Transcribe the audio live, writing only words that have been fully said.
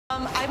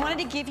I wanted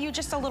to give you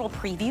just a little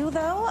preview,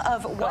 though,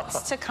 of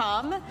what's to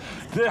come.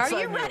 Are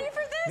you ready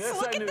for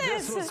this? Look at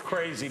this. This was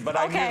crazy, but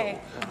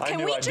okay. I knew.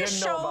 Can we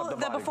just show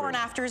the before and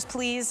afters,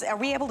 please? Are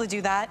we able to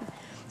do that?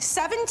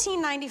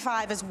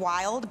 $17.95 is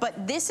wild,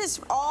 but this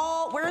is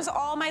all, where's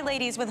all my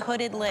ladies with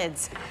hooded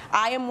lids?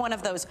 I am one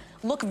of those.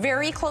 Look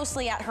very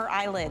closely at her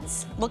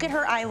eyelids. Look at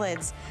her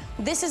eyelids.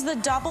 This is the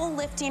double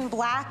lifting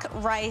black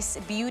rice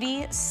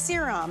beauty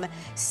serum.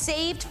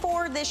 Saved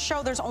for this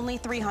show, there's only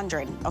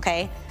 300,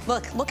 okay?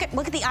 Look at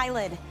the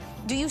eyelid.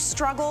 Do you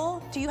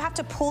struggle? Do you have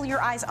to pull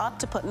your eyes up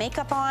to put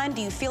makeup on?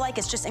 Do you feel like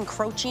it's just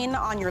encroaching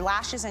on your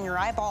lashes and your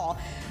eyeball?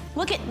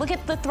 Look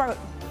at the throat.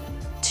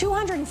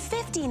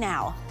 250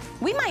 now.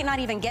 We might not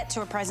even get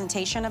to a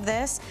presentation of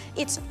this.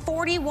 It's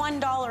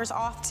 $41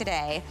 off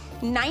today.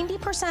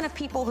 90% of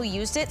people who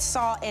used it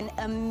saw an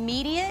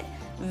immediate,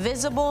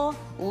 visible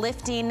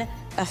lifting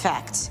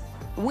effect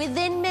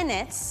within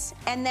minutes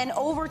and then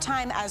over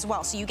time as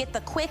well. So you get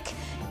the quick,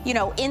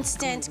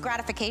 instant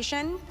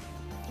gratification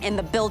and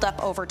the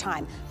buildup over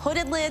time.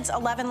 Hooded lids,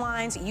 11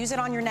 lines, use it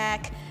on your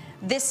neck.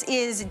 This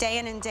is day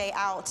in and day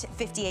out,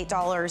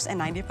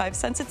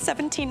 $58.95. It's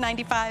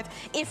 $17.95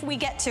 if we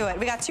get to it.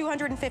 We got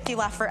 250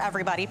 left for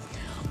everybody.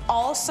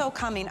 Also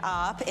coming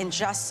up in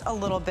just a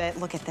little bit,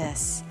 look at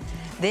this.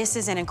 This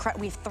is an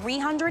incredible, we have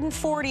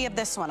 340 of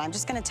this one. I'm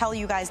just gonna tell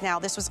you guys now,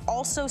 this was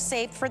also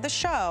saved for the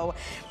show.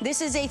 This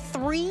is a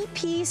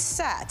 3-piece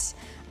set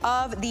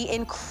of the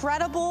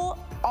incredible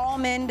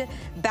almond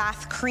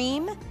bath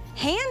cream,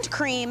 hand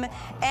cream,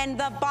 and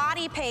the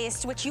body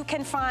paste, which you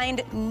can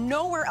find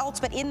nowhere else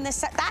but in this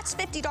set. That's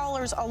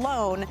 $50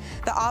 alone,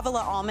 the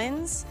Avila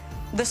almonds.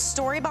 The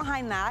story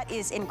behind that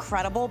is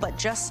incredible, but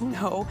just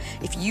know,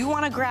 if you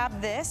wanna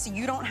grab this,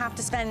 you don't have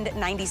to spend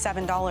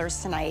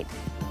 $97 tonight.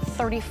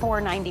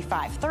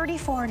 $34.95,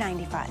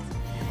 $34.95.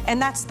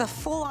 And that's the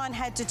full-on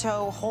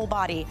head-to-toe, whole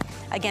body,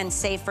 again,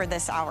 save for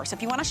this hour. So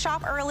if you wanna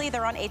shop early,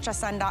 they're on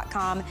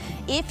hsn.com.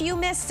 If you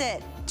missed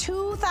it,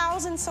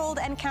 2,000 sold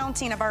and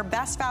counting of our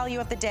best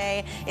value of the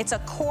day. It's a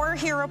core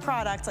hero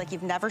product like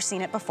you've never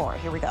seen it before.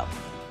 Here we go.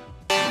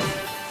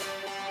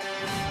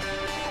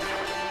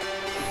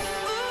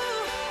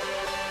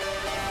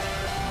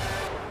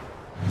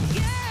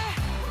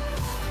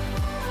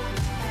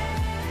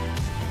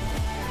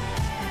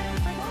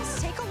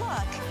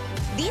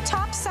 The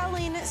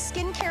top-selling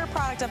skincare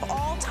product of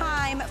all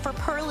time for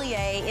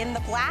Perlier in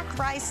the black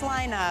rice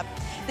lineup.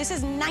 This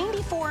is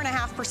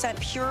 94.5%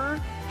 pure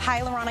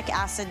hyaluronic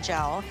acid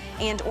gel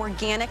and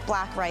organic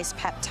black rice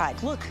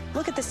peptide.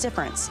 Look at this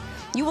difference.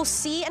 You will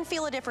see and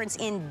feel a difference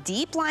in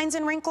deep lines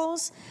and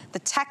wrinkles, the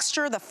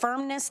texture, the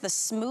firmness, the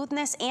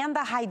smoothness, and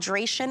the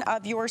hydration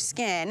of your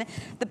skin.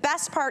 The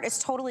best part is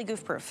totally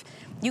goof-proof.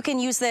 You can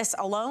use this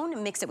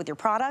alone, mix it with your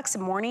products,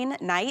 morning,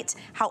 night,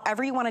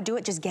 however you want to do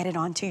it, just get it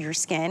onto your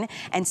skin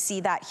and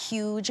see that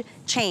huge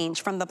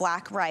change from the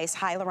black rice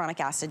hyaluronic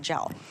acid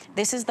gel.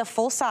 This is the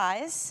full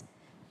size,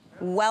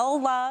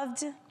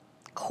 well-loved,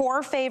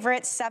 core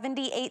favorite,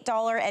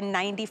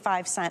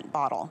 $78.95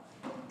 bottle.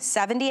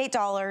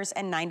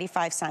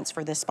 $78.95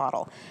 for this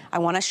bottle. I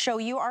want to show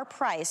you our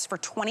price for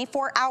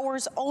 24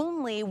 hours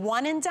only,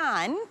 one and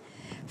done.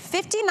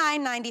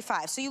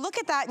 $59.95. So you look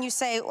at that and you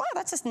say, wow,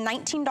 that's just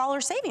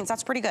 $19 savings.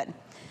 That's pretty good.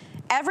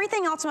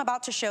 Everything else I'm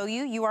about to show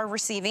you, you are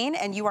receiving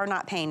and you are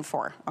not paying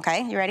for,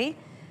 okay? You ready?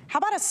 How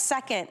about a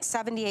second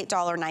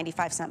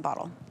 $78.95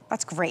 bottle?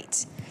 That's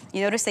great.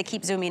 You notice they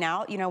keep zooming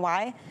out. You know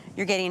why?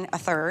 You're getting a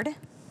third.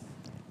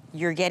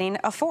 You're getting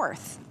a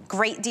fourth.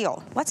 Great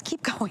deal. Let's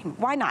keep going.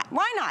 Why not?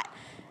 Why not?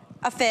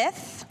 A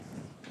fifth.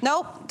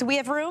 Nope. Do we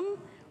have room?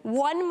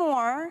 One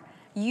more.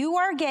 You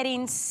are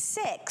getting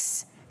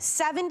 6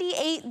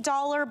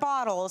 $78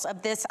 bottles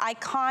of this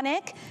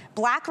iconic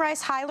black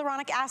rice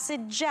hyaluronic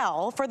acid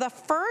gel for the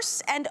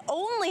first and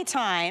only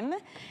time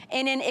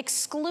in an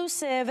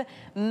exclusive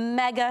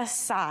mega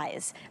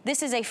size.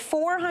 This is a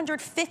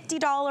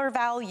 $450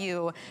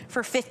 value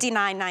for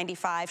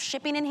 $59.95.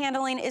 Shipping and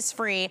handling is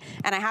free.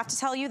 And I have to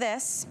tell you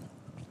this,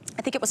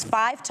 I think it was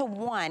 5 to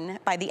 1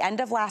 by the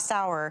end of last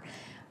hour.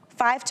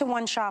 5 to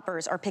 1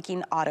 shoppers are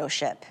picking auto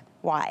ship.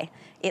 Why?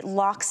 It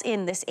locks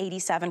in this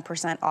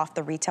 87% off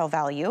the retail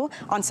value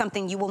on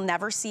something you will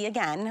never see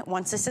again.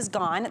 Once this is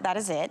gone, that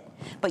is it.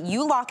 But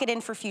you lock it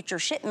in for future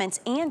shipments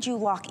and you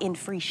lock in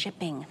free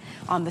shipping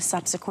on the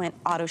subsequent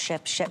auto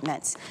ship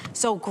shipments.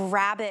 So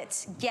grab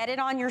it, get it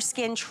on your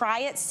skin,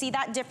 try it, see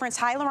that difference.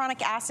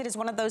 Hyaluronic acid is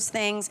one of those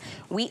things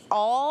we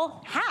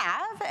all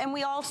have and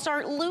we all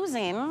start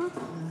losing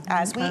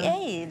as we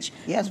age.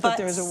 Yes, but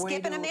there's a way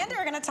Skip and Amanda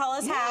are gonna tell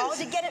us how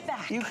to get it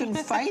back. You can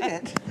fight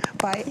it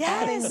by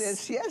adding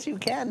this. Yes, you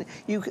can.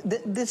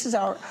 This is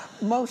our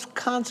most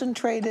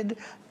concentrated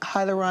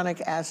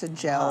hyaluronic acid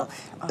gel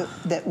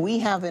that we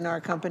have in our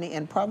company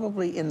and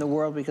probably in the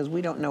world, because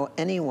we don't know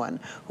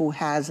anyone who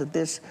has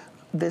this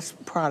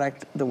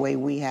product the way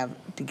we have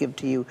to give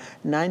to you.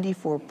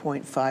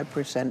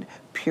 94.5%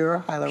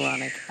 pure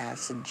hyaluronic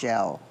acid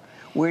gel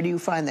Where do you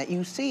find that?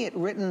 You see it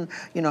written,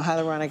 you know,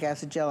 hyaluronic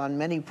acid gel on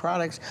many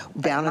products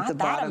down at the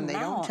bottom. They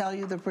don't tell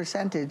you the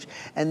percentage,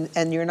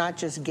 and you're not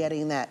just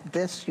getting that.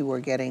 This, you are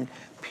getting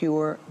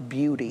pure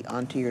beauty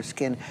onto your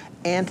skin.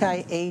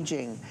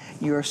 Anti-aging.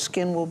 Your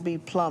skin will be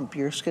plump.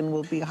 Your skin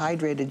will be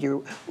hydrated.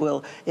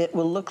 It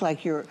will look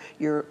like your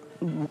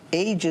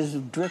age is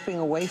dripping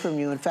away from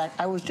you. In fact,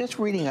 I was just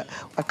reading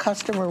a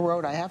customer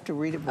wrote, I have to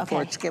read it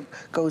before Skip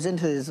goes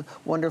into his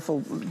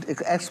wonderful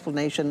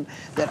explanation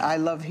that I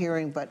love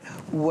hearing, but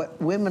what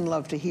women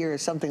love to hear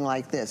is something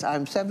like this.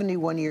 I'm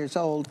 71 years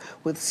old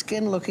with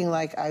skin looking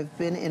like I've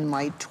been in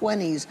my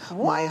 20s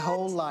my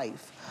whole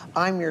life.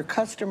 I'm your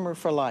customer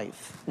for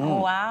life.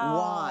 Wow.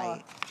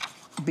 Why?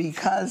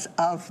 Because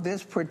of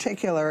this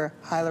particular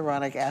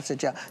hyaluronic acid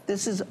gel.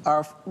 This is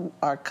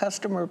our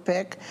customer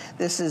pick.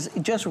 This is,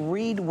 just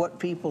read what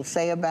people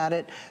say about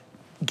it.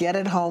 Get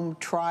it home,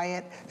 try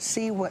it,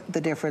 see what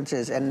the difference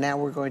is, and now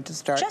we're going to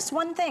start. Just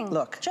one thing.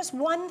 Look. Just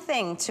one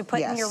thing to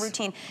put in your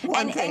routine.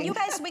 And you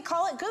guys, we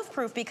call it goof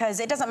proof because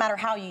it doesn't matter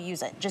how you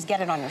use it. Just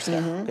get it on your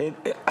skin.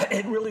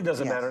 It really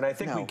doesn't matter, and I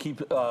think we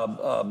keep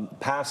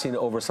passing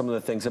over some of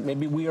the things that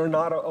maybe we are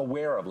not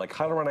aware of, like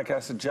hyaluronic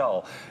acid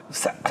gel.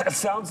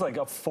 Sounds like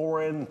a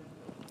foreign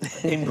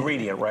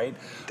ingredient, right?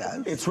 It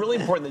does. It's really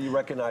important that you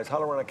recognize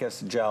hyaluronic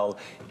acid gel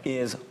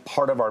is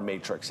part of our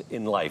matrix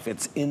in life.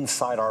 It's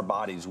inside our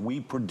bodies. We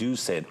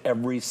produce it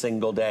every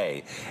single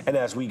day. And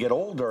as we get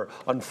older,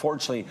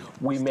 unfortunately,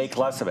 we make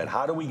less of it.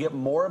 How do we get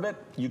more of it?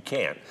 You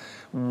can't.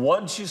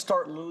 Once you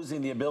start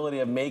losing the ability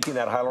of making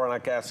that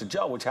hyaluronic acid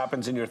gel, which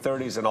happens in your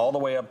 30s and all the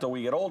way up till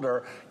we get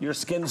older, your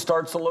skin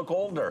starts to look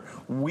older.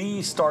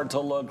 We start to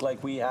look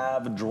like we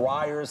have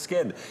drier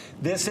skin.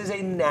 This is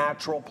a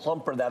natural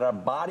plumper that our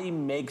body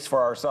makes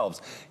for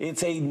ourselves.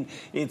 It's an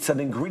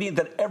ingredient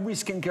that every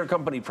skincare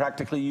company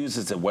practically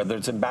uses it, whether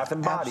it's in Bath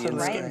and Body, in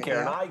skincare,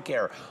 and eye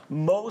care.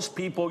 Most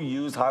people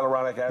use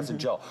hyaluronic acid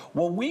gel.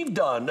 What we've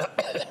done,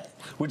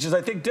 which is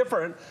I think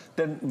different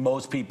than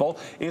most people,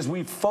 is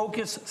we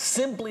focus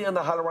simply on the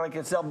hyaluronic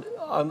acid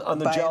on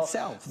the gel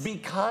itself,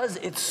 because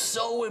it's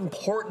so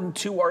important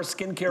to our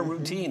skincare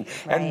routine.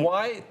 And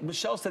why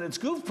Michelle said it's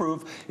goof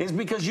proof is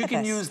because you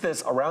can use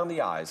this around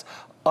the eyes,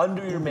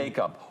 under your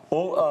makeup,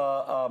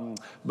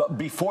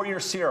 before your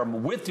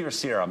serum, with your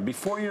serum,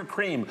 before your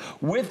cream,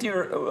 with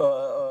your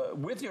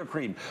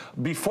cream,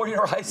 before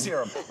your eye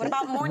serum. What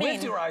about morning?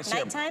 With your eye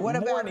serum. Nighttime? What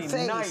about morning,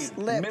 face, night,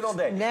 lips, middle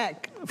day,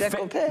 neck,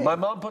 décolleté? My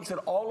mom puts it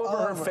all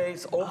over her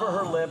face, over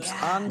her lips,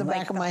 on the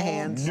back of my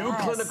hands. New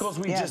clinicals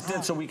we just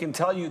did, so we can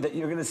tell you that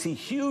you're going to see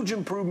huge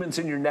improvements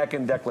in your neck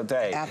and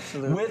décolleté.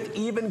 Absolutely. With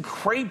even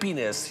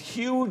crepiness,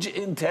 huge,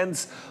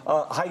 intense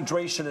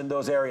hydration in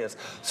those areas.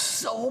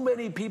 So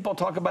many people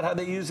talk about how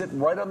they use it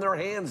right on their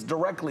hands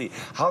directly,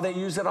 how they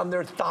use it on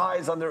their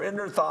thighs, on their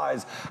inner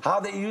thighs, how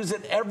they use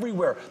it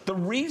everywhere. The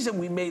reason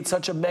we made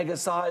such a mega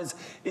size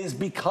is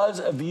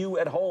because of you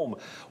at home.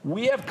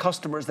 We have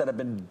customers that have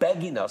been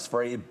begging us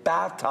for a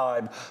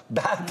bathtub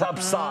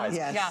size.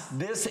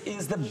 This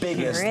is the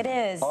biggest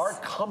our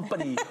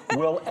company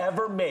will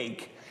ever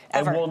make,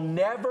 and we'll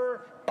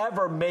never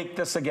ever make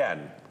this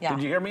again. Did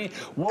you hear me?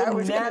 We'll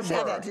never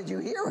Did you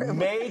hear him?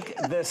 make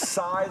this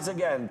size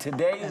again.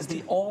 Today is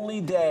the only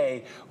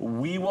day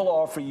we will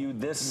offer you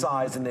this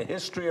size in the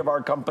history of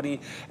our company,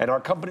 and our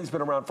company's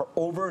been around for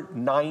over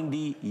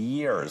 90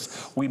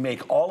 years. We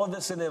make all of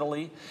this in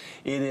Italy.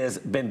 It has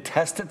been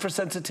tested for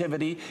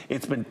sensitivity.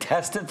 It's been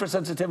tested for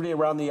sensitivity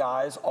around the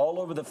eyes, all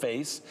over the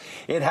face.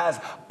 It has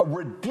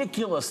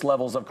ridiculous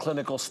levels of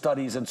clinical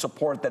studies and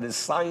support that is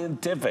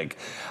scientific.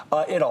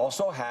 It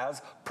also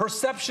has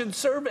perception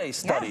survey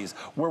studies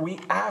where we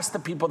asked the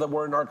people that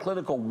were in our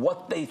clinical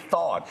what they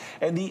thought,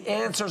 and the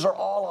answers are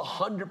all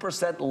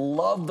 100%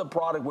 love the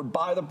product, would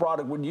buy the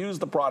product, would use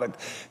the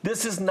product.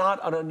 This is not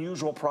an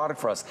unusual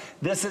product for us.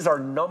 This is our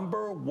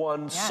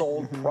 #1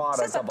 sold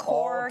product of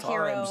all times.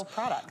 Hero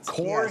product.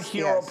 Core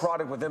hero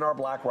product within our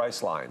black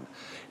rice line.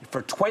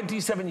 For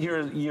 27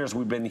 years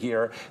we've been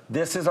here.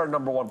 This is our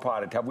 #1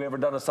 product. Have we ever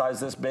done a size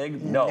this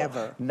big? No,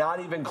 never.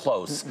 Not even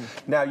close.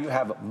 Now you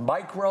have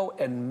micro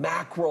and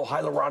macro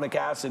hyaluronic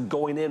acid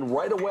going in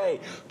right away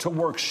to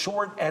work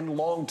short and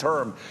long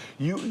term.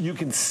 You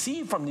can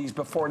see from these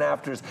before and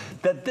afters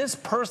that this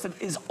person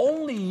is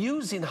only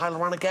using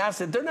hyaluronic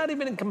acid. They're not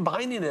even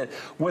combining it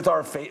with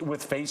our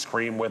face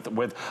cream,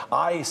 with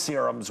eye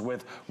serums,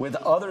 with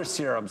other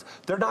serums.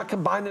 They're not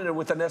combining it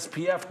with an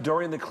SPF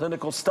during the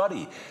clinical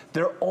study.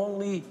 They're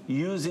only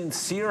using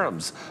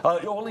serums,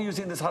 only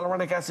using this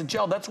hyaluronic acid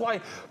gel. That's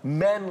why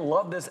men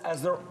love this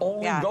as their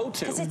only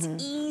go-to. Because it's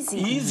easy.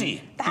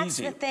 Easy. That's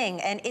the thing,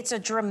 and it's a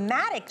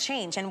dramatic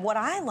change. And what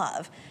I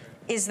love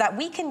is that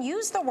we can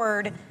use the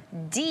word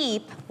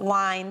deep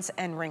lines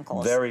and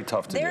wrinkles. Very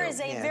tough to do. There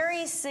is a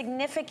very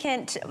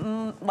significant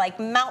like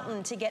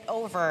mountain to get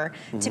over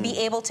to be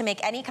able to make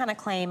any kind of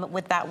claim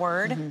with that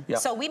word.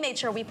 So we made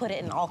sure we put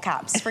it in all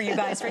caps for you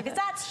guys because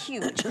that's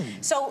huge.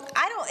 So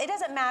it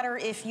doesn't matter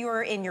if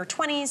you're in your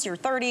 20s, your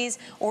 30s,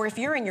 or if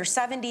you're in your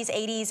 70s,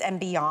 80s, and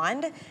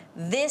beyond.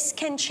 This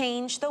can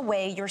change the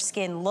way your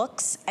skin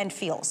looks and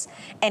feels,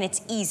 and it's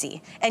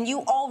easy. And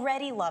you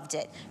already loved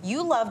it.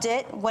 You loved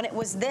it when it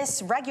was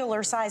this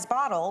regular size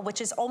bottle,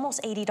 which is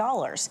almost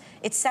 $80.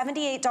 It's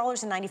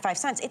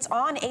 $78.95. It's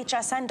on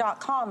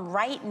hsn.com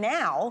right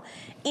now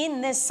in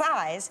this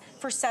size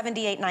for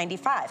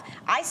 $78.95.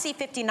 I see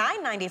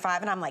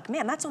 $59.95 and I'm like,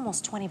 man, that's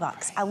almost 20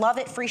 bucks. I love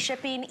it. Free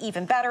shipping,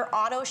 even better.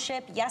 Auto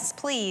ship, yes,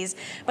 please.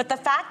 But the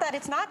fact that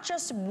it's not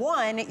just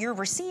one you're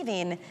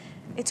receiving,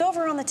 it's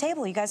over on the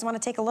table. You guys want to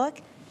take a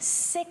look?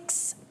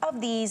 6 of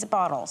these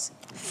bottles,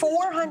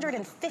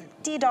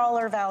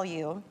 $450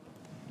 value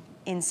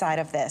inside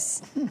of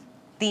this.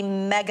 The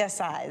mega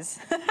size.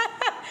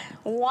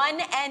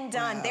 One and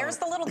done. Wow. There's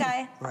the little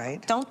guy.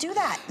 Right. Don't do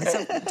that.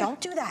 So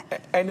don't do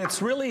that. And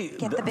it's really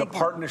the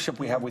partnership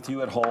we have with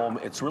you at home.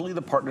 It's really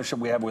the partnership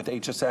we have with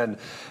HSN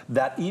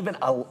that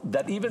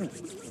even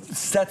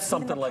sets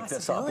something like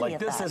this up. Like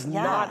this is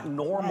not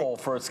normal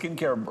for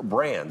skincare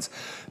brands.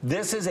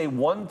 This is a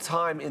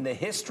one-time in the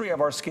history of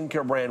our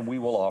skincare brand. We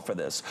will offer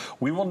this.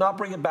 We will not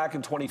bring it back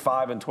in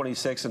 25 and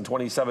 26 and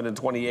 27 and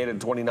 28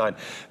 and 29.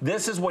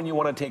 This is when you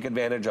want to take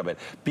advantage of it.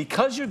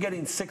 Because you're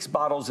getting 6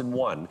 bottles in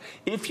one,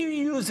 if you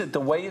use it the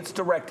way it's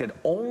directed,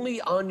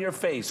 only on your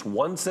face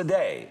once a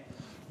day,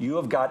 you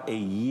have got a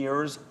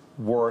year's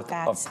worth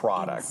of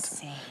product.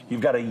 Insane. You've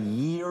got a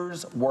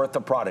year's worth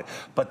of product.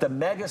 But the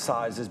mega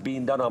size is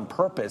being done on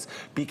purpose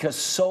because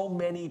so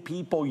many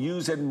people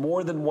use it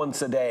more than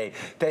once a day.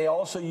 They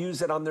also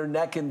use it on their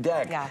neck and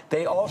neck. Yeah.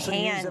 They also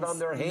use it on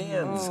their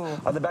hands,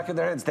 on the back of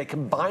their hands. They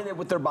combine it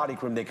with their body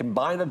cream. They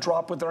combine a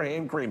drop with their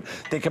hand cream.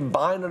 They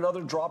combine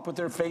another drop with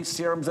their face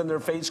serums and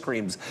their face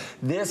creams.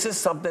 This is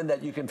something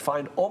that you can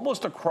find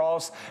almost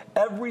across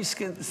every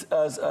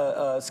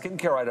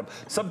skincare item.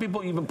 Some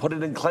people even put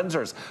it in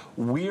cleansers.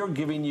 We're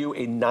giving you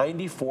a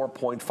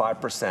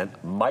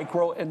 94.5%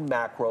 micro and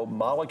macro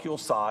molecule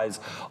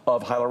size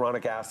of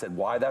hyaluronic acid.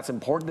 Why that's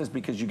important is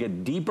because you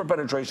get deeper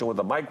penetration with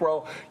the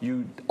micro.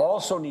 You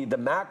also need the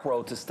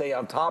macro to stay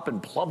on top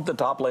and plump the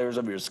top layers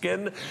of your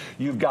skin.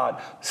 You've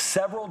got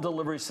several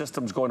delivery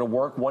systems going to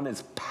work. One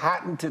is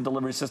patented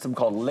delivery system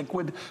called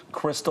liquid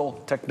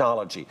crystal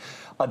technology.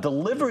 A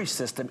delivery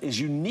system is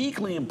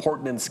uniquely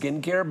important in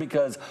skincare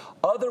because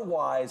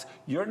otherwise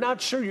you're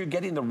not sure you're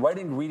getting the right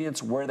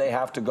ingredients where they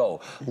have to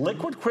go.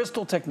 Liquid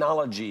crystal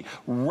technology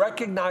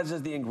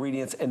recognizes the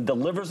ingredients and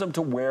delivers them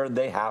to where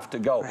they have to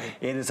go. Right.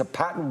 It is a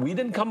patent we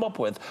didn't come up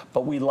with,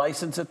 but we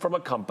license it from a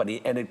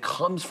company, and it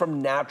comes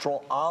from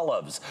natural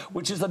olives,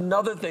 which is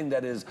another thing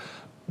that is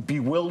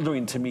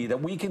bewildering to me,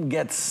 that we can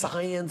get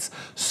science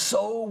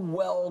so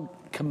well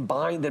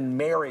combined and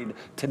married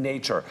to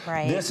nature.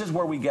 Right. This is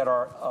where we get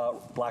our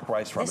black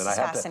rice from. This is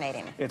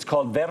fascinating. It's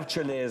called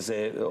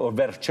Vercellese or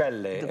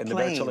Vercelle in the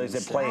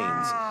Vercellese Plains.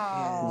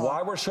 Wow.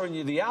 Why we're showing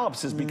you the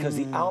Alps is because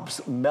the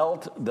Alps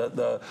melt,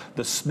 the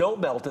snow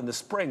melt in the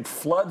spring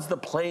floods the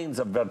plains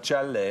of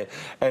Vercelle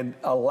and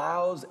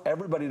allows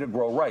everybody to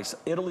grow rice.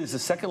 Italy is the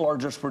second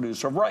largest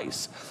producer of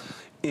rice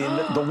in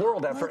the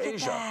world after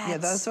Asia. Yeah,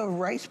 those are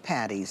rice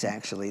paddies,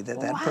 actually,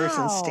 that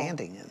person's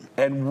standing in.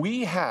 And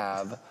we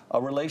have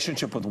a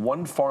relationship with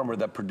one farmer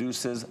that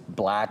produces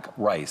black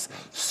rice,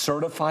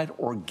 certified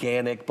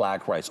organic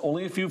black rice.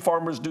 Only a few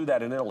farmers do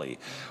that in Italy.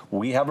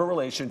 We have a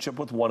relationship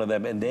with one of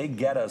them, and they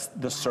get us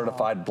the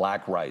certified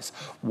black rice.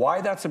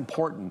 Why that's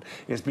important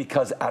is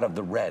because out of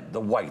the red,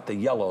 the white, the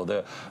yellow,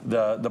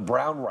 the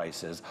brown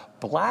rices,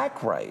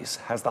 black rice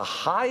has the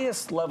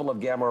highest level of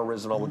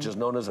gamma-oryzanol, which is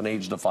known as an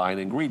age-defying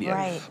ingredient.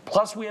 Right.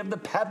 Plus, we have the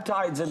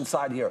peptides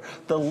inside here.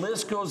 The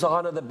list goes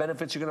on of the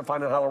benefits you're going to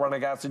find in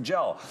hyaluronic acid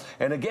gel.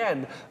 And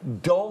again,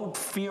 don't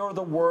fear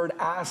the word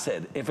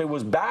acid. If it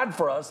was bad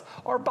for us,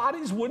 our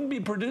bodies wouldn't be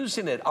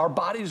producing it. Our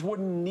bodies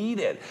wouldn't need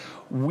it.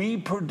 We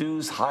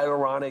produce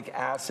hyaluronic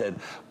acid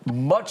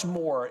much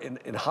more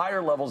in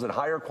higher levels, in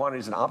higher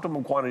quantities, in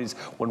optimum quantities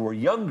when we're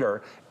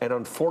younger, and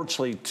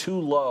unfortunately too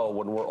low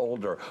when we're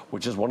older,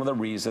 which is one of the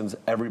reasons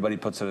everybody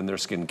puts it in their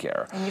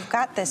skincare. And you've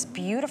got this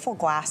beautiful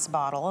glass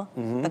bottle,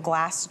 the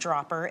glass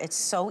dropper. It's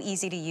so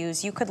easy to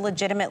use. You could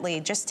legitimately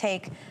just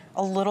take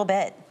a little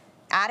bit,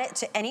 add it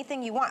to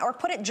anything you want, or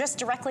put it just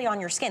directly on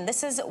your skin.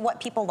 This is what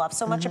people love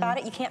so much about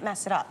it. You can't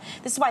mess it up.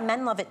 This is why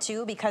men love it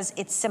too, because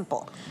it's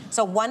simple.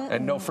 So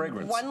and no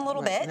fragrance. One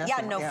little bit,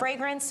 no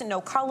fragrance, no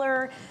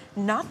color,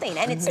 nothing.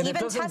 And it's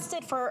even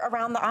tested for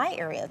around the eye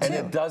area too. And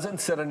it doesn't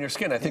sit on your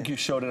skin. I think you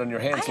showed it on your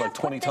hands like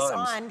 20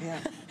 times.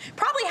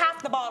 Probably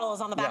half the bottle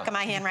is on the back of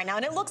my hand right now,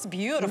 and it looks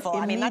beautiful.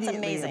 I mean, that's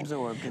amazing.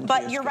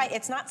 But you're right,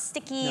 it's not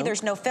sticky. Nope.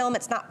 There's no film.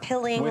 It's not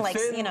pilling, like,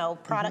 you know,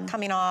 product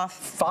coming off.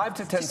 5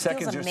 to 10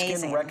 seconds, your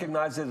skin recognizes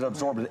ionizes, it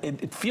absorbs.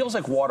 It feels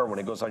like water when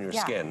it goes on your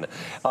skin.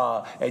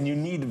 And you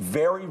need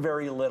very,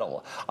 very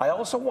little. I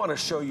also want to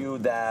show you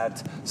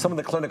that some of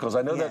the clinicals,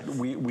 I know that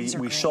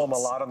we show them a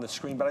lot on the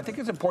screen, but I think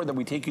it's important that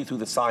we take you through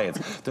the science.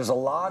 There's a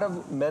lot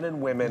of men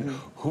and women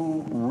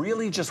who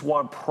really just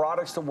want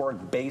products to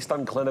work based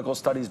on clinical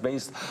studies,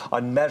 based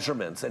on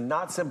measurements, and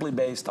not simply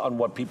based on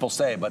what people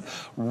say, but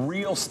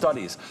real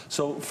studies.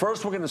 So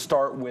first we're going to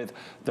start with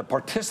the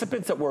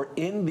participants that were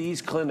in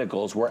these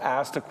clinicals were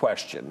asked a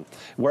question.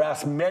 We're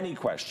asked many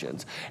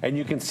questions, and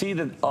you can see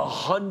that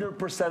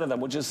 100% of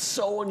them, which is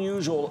so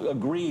unusual,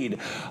 agreed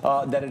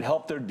that it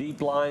helped their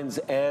deep lines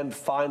and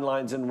fine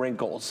lines and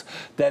wrinkles,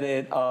 that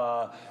it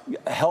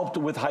helped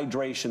with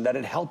hydration, that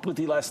it helped with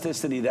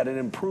elasticity, that it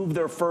improved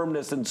their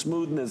firmness and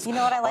smoothness. You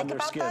know what I like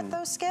about that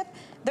though, Skip?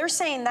 They're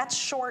saying that's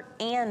short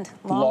and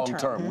long term.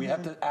 Long term. We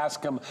have to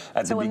ask them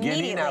at the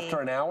beginning after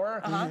an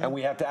hour, and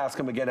we have to ask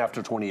them again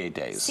after 28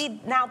 days. See,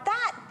 now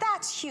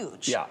that's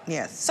huge. Yeah.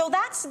 Yes. So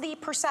that's the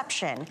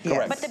perception.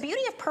 Correct. But the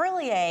beauty of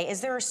Perlier is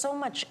there is so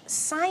much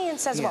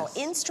science as well,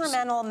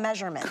 instrumental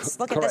measurements.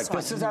 Look at this one.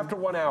 This is after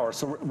 1 hour.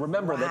 So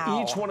remember that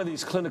each one of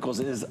these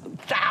clinicals is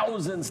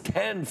thousands,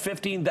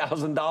 $10,000,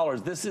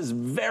 $15,000. This is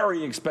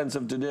very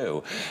expensive to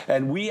do.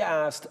 And we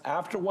asked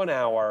after 1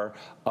 hour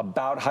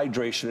about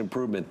hydration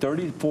improvement.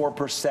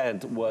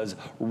 34% was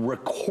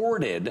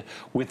recorded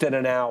within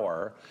an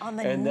hour. On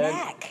the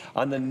neck.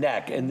 On the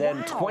neck. And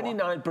then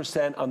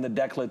 29% on the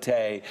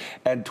décolleté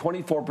and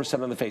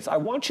 24% on the face. I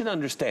want you to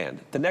understand,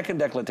 the neck and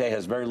décolleté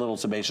has very little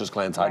sebaceous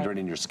glands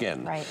hydrating your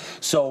skin. Right.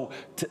 So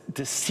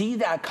to see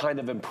that kind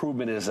of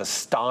improvement is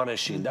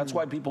astonishing. That's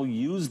why people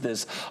use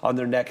this on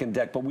their neck and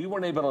deck. But we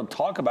weren't able to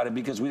talk about it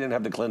because we didn't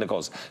have the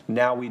clinicals.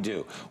 Now we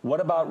do. What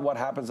about what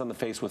happens on the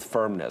face with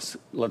firmness?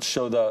 Let's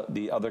show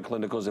the other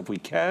clinicals if we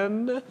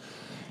can.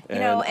 You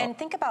know, and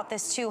think about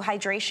this too,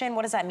 hydration,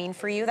 what does that mean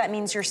for you? That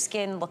means your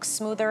skin looks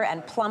smoother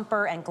and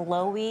plumper and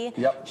glowy.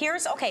 Yep.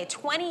 Here's,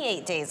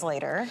 28 days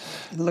later.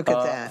 Look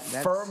at that.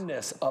 That's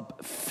firmness up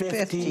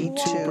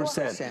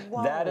 52%.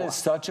 Whoa. That is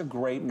such a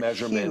great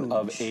measurement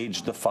of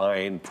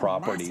age-defying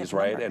properties,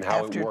 right? And how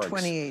it works. After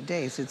 28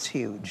 days, it's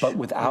huge. But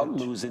without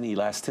losing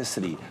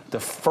elasticity.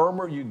 The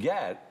firmer you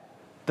get,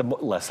 the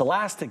less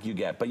elastic you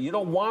get, but you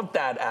don't want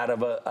that out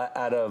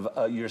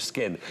of your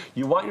skin.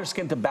 You want your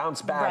skin to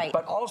bounce back,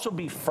 but also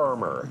be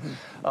firmer.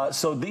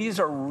 So these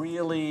are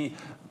really,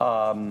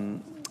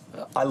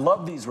 I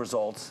love these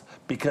results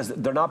because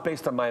they're not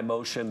based on my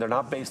emotion. They're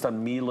not based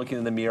on me looking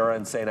in the mirror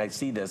and saying, I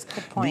see this.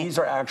 These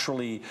are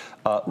actually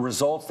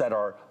results that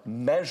are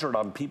measured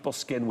on people's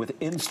skin with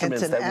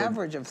instruments. It's an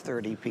average of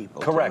 30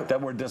 people. Correct, that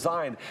were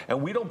designed.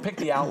 And we don't pick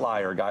the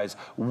outlier, guys.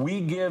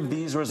 We give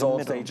these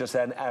results to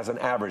HSN as an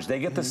average. They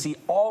get to see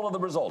all of the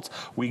results.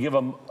 We give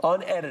them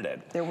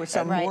unedited. There were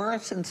some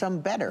worse and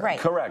some better.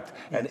 Correct.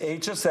 And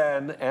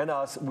HSN and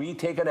us, we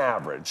take an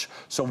average.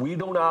 So we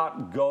do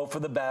not go for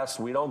the best.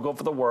 We don't go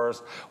for the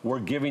worst. We're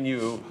giving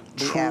you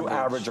true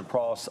average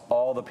across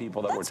all the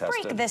people that were tested.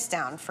 Let's break this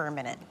down for a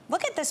minute.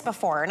 Look at this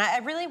before. And I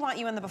really want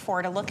you in the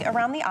before to look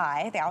around the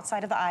eye, the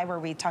outside of the eye where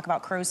we talk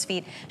about crow's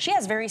feet. She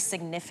has very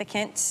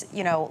significant,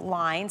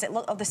 lines.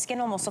 The skin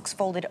almost looks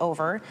folded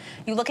over.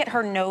 You look at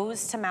her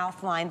nose to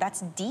mouth line,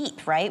 that's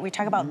deep, right? We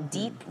talk about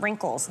deep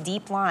wrinkles,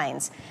 deep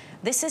lines.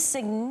 This is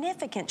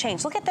significant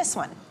change. Look at this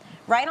one.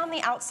 Right on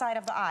the outside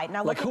of the eye.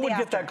 Now look at the after. Who would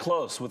get that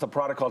close with a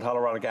product called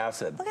hyaluronic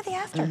acid? Look at the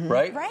after.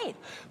 Right? Right.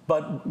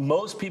 But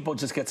most people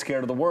just get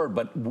scared of the word,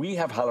 but we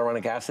have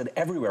hyaluronic acid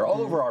everywhere,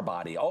 all over our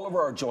body, all over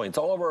our joints,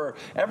 all over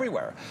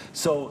everywhere.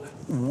 So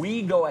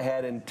we go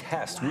ahead and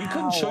test. We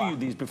couldn't show you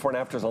these before and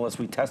afters unless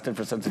we tested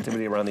for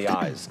sensitivity around the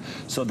eyes.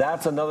 So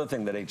that's another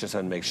thing that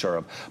HSN makes sure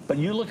of. But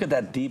you look at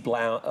that deep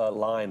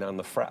line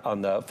on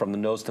from the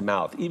nose to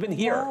mouth. Even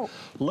here,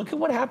 look at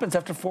what happens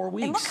after 4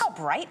 weeks. And look how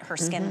bright her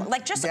skin looks.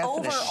 Like just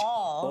overall.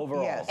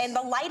 Overall. And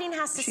the lighting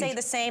has to stay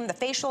the same, the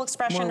facial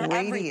expression,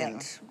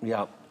 everything.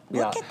 Yeah.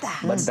 Look at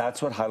that. But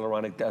that's what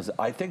hyaluronic does.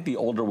 I think the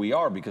older we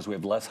are, because we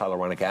have less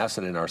hyaluronic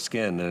acid in our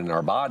skin and in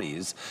our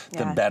bodies,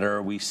 the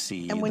better we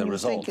see the results. And when you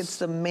think it's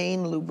the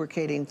main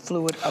lubricating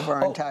fluid of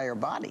our entire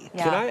body.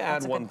 Can I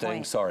add one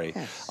thing? Sorry.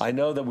 Yes. I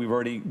know that we've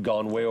already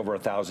gone way over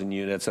 1,000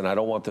 units, and I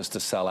don't want this to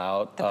sell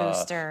out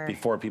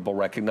before people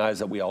recognize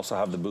that we also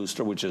have the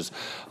booster, which is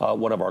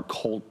one of our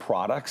cult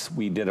products.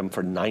 We did them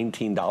for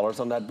 $19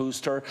 on that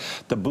booster.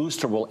 The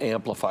booster will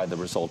amplify the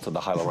results of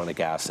the hyaluronic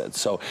acid.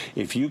 So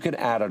if you can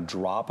add a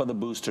drop of the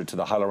booster to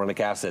the hyaluronic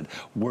acid,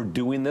 we're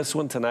doing this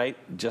one tonight,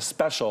 just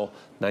special,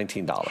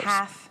 $19.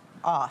 Half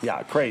off.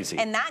 Yeah, crazy.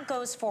 And that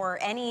goes for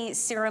any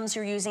serums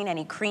you're using,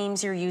 any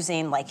creams you're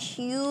using, like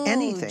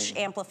huge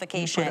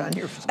amplification. You put on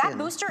your skin. That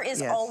booster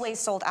is always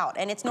sold out,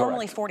 and it's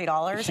normally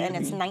 $40, and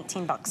it's $19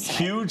 tonight.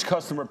 Huge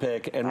customer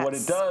pick, and what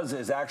it does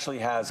is actually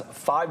has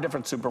 5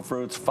 different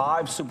superfruits,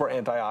 5 super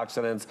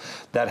antioxidants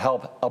that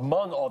help,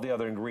 among all the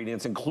other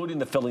ingredients, including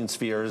the filling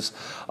spheres,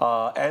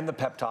 and the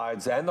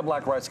peptides, and the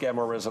black rice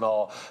gamma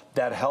oryzanol,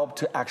 that help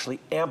to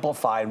actually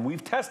amplify, and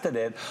we've tested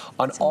it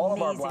on all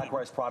of our black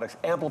rice products,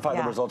 amplify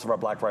the results of our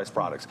black rice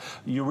products.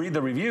 You read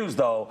the reviews,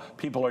 though,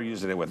 people are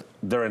using it with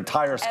their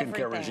entire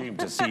skincare regime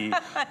to see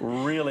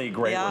really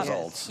great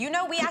results. You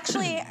know, we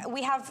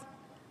have,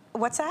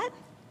 what's that?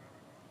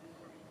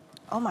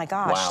 Oh my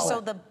gosh. Wow. So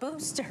the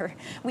booster,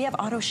 we have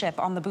auto ship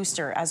on the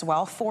booster as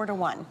well, 4 to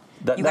 1.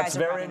 That's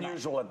very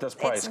unusual at this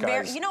price,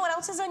 guys. You know what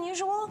else is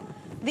unusual?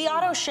 The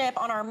auto ship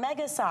on our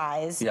mega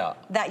size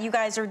that you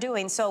guys are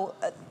doing. So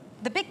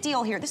the big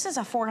deal here, this is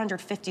a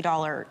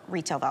 $450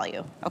 retail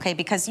value, okay?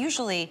 Because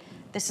usually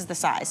this is the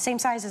size, same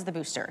size as the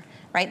booster,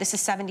 right? This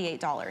is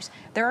 $78.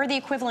 There are the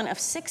equivalent of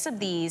 6 of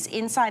these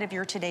inside of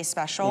your Today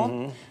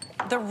Special.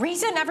 The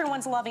reason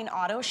everyone's loving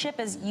auto ship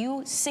is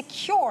you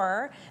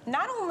secure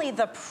not only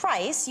the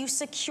price, you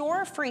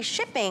secure free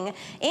shipping,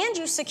 and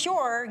you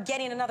secure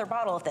getting another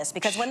bottle of this,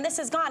 because when this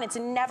is gone, it's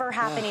never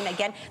happening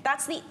again.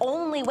 That's the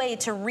only way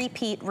to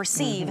repeat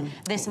receive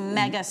this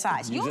mega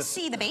size. You'll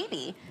see the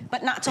baby,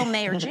 but not till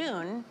May or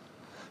June.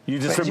 You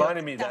just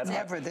reminded me that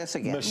never this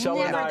again.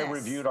 Michelle and I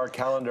reviewed our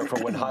calendar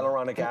for when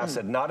hyaluronic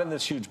acid, not in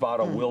this huge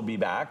bottle, will be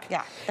back.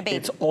 Yeah, the baby.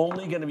 It's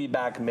only going to be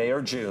back May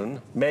and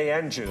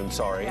June,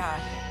 sorry,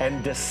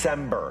 and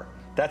December.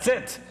 That's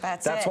it.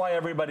 That's why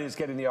everybody's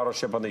getting the auto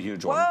ship on the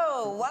huge one.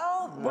 Whoa,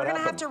 well, we're going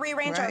to have to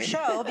rearrange our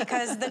show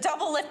because the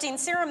double lifting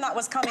serum that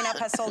was coming up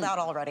has sold out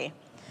already.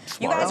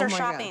 You guys are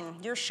shopping.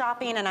 You're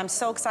shopping, and I'm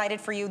so excited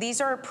for you.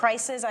 These are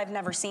prices I've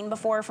never seen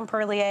before from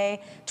Perlier.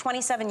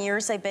 27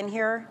 years they've been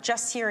here,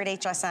 just here at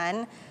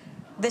HSN.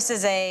 This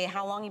is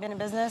how long you been in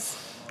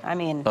business? I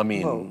mean,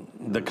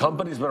 the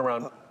company's been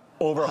around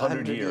over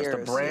 100 years.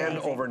 The brand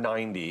over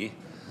 90.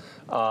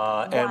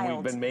 And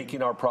we've been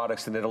making our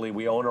products in Italy.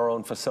 We own our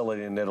own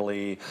facility in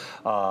Italy.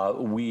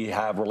 We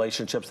have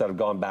relationships that have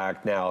gone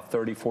back now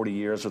 30, 40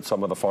 years with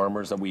some of the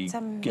farmers that we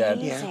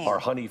get our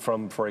honey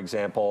from, for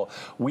example.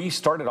 We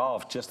started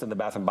off just in the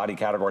bath and body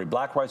category.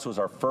 Black rice was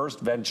our first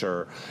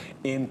venture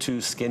into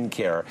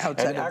skincare.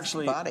 Outside and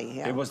actually, body,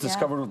 it was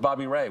discovered with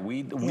Bobby Ray.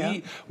 We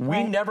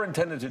never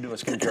intended to do a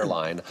skincare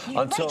line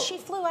until she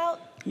flew out.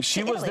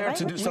 She was there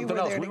to do something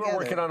else. We were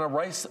working on a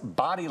rice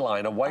body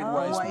line, a white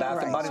rice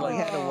bath and body line. We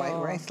had a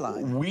white rice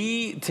line.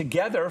 We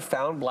together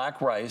found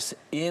black rice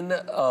in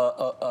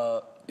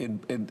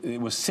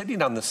it was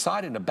sitting on the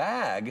side in a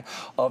bag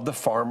of the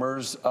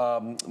farmer's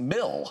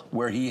mill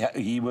where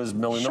he was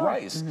milling the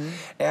rice.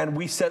 And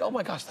we said, oh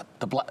my gosh,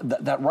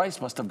 that rice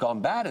must have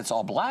gone bad. It's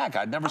all black.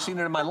 I'd never seen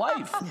it in my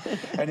life.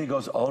 And he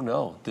goes, oh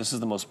no, this is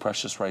the most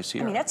precious rice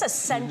here. I mean, that's a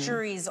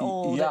centuries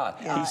old.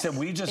 He said,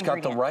 we just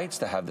got the rights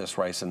to have this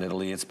rice in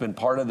Italy. It's been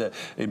part of the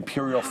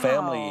imperial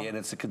family, and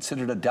it's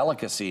considered a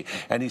delicacy.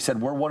 And he said,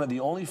 we're one of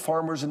the only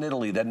farmers in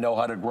Italy that know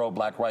how to grow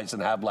black rice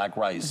and have black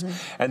rice.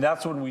 And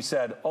that's when we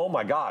said, oh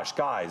my gosh,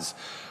 guys,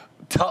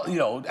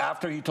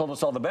 after he told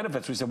us all the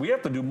benefits, we said we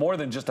have to do more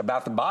than just a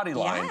bath and body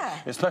line,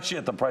 especially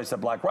at the price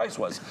that black rice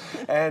was.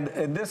 And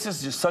this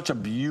is just such a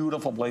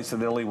beautiful place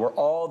in Italy where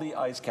all the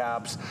ice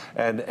caps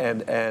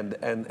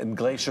and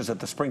glaciers at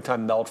the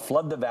springtime melt,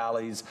 flood the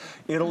valleys.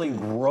 Italy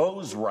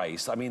grows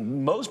rice. I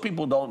mean, most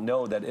people don't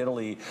know that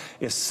Italy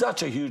is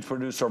such a huge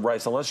producer of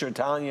rice. Unless you're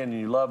Italian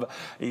and you love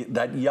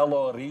that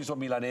yellow riso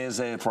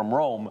milanese from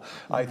Rome,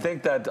 I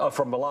think that,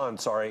 from Milan,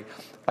 sorry,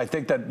 I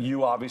think that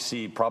you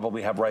obviously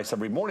probably have rice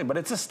every morning, but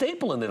it's a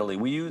staple in Italy.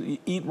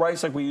 We eat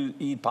rice like we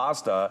eat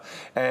pasta,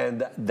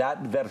 and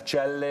that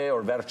vercelle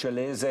or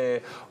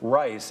vercellese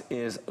rice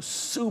is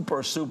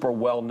super, super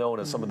well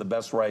known as some of the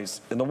best rice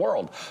in the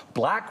world.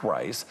 Black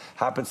rice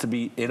happens to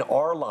be, in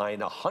our line,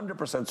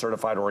 100%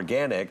 certified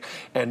organic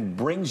and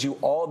brings you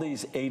all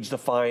these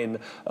age-defying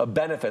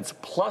benefits.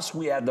 Plus,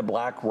 we add the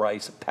black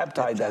rice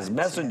peptides as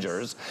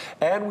messengers,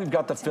 and we've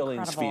got the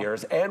filling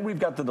spheres, and we've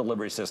got the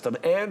delivery system,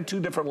 and 2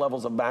 different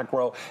levels of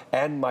macro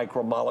and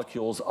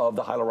micromolecules of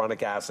the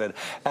hyaluronic acid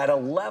at a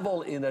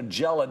level in a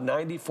gel at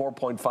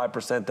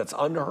 94.5% that's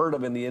unheard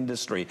of in the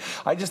industry.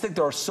 I just think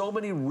there are so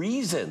many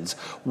reasons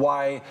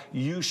why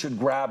you should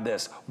grab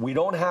this. We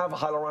don't have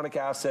hyaluronic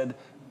acid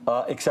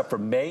except for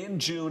May and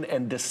June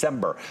and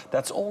December.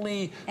 That's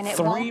only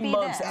 3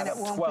 months out of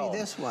 12. And it won't be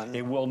this one.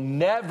 It will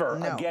never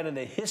again in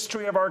the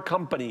history of our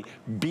company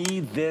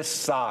be this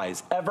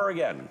size ever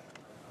again.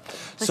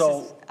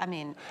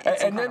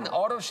 And then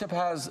auto ship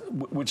has,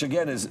 which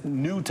again is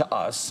new to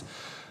us.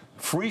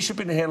 Free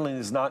shipping and handling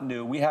is not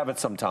new. We have it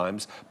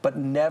sometimes, but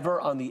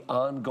never on the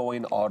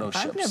ongoing auto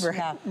ships. I've never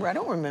had. I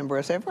don't remember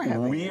us ever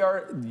having.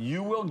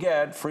 You will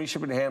get free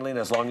shipping and handling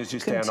as long as you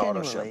stay on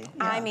auto ship.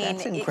 I mean,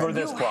 for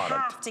this product, you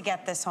have to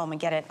get this home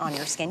and get it on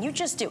your skin. You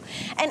just do.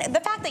 And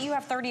the fact that you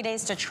have 30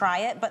 days to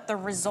try it, but the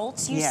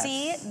results you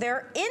see,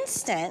 they're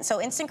instant.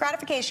 So instant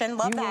gratification.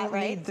 Love that,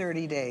 right? You need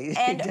 30 days.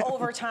 And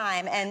over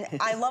time. And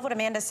I love what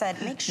Amanda said.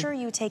 Make sure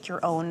you take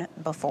your own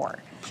before.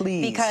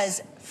 Please.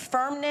 Because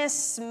firmness,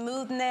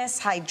 smoothness,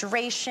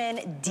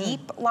 hydration,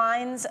 deep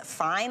lines,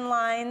 fine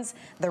lines,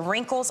 the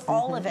wrinkles,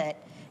 all of it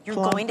you're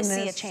going to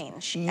see a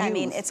change. I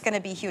mean, it's going to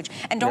be huge.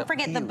 And don't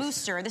forget the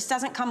booster. This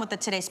doesn't come with the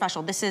Today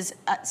Special. This is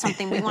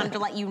something we wanted to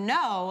let you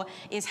know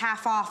is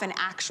half off and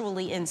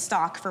actually in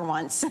stock for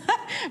once,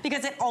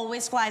 because it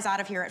always flies out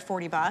of here at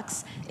 40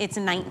 bucks. It's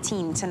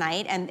 19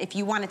 tonight, and if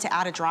you wanted to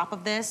add a drop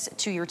of this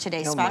to your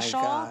Today Special,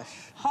 my gosh.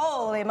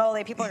 Holy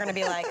moly, people are gonna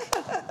be like,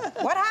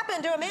 what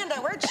happened to Amanda?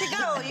 Where'd she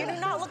go? You do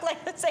not look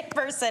like the same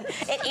person.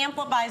 It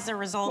amplifies the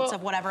results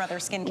of whatever other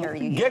skincare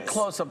you use. Get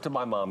close up to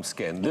my mom's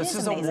skin. This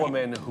is amazing. A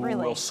woman who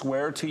will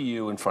swear to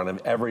you in front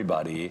of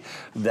everybody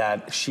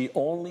that she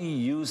only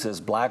uses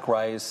black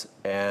rice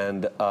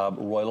and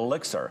royal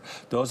elixir.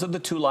 Those are the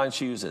two lines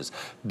she uses.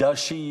 Does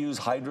she use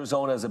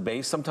hydrozone as a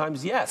base?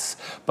 Sometimes yes,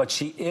 but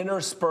she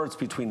intersperts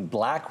between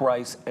black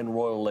rice and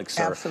royal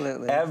elixir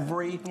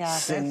every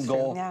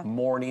single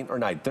morning or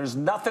night. There's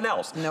nothing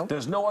else.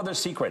 There's no other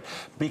secret,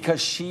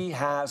 because she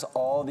has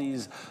all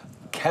these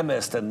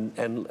chemists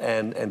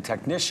and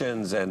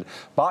technicians and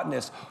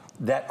botanists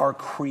that are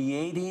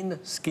creating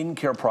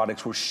skincare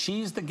products where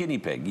she's the guinea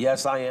pig.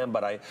 Yes, I am,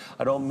 but I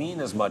don't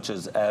mean as much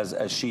as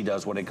she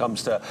does when it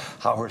comes to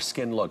how her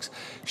skin looks.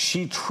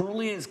 She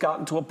truly has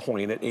gotten to a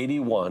point at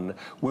 81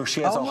 where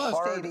she has almost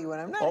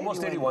 81,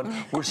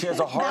 where she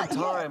has a hard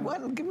time.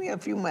 Well, give me a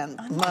few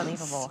months.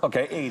 Unbelievable.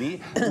 Okay, 80,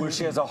 where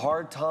she has a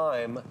hard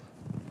time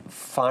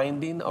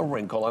finding a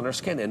wrinkle on her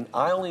skin. And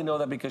I only know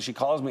that because she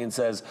calls me and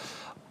says,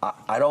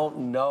 I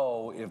don't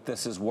know if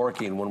this is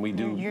working when we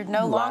do. You're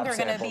no longer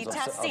going to be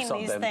testing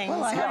these things.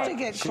 Well, I have to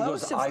get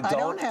close. I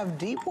don't have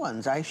deep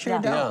ones. I sure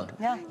don't.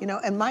 You know,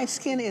 and my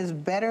skin is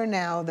better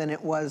now than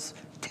it was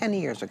 10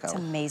 years ago. It's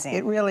amazing.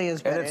 It really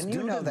is better. And it's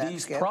due to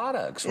these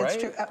products,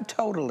 right? It's true,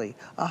 totally,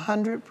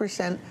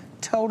 100%.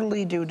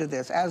 Totally due to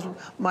this. As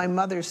my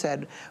mother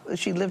said,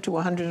 she lived to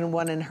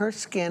 101, and her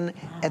skin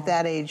at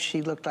that age,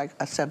 she looked like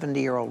a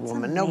 70-year-old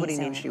woman. Nobody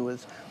knew she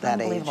was that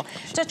age.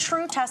 It's a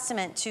true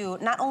testament to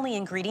not only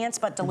ingredients,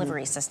 but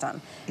delivery system.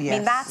 I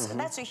mean,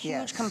 that's a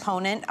huge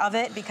component of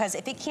it, because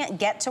if it can't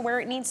get to where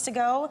it needs to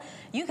go,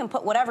 you can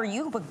put whatever,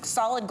 you can put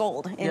solid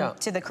gold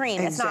into the cream.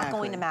 It's not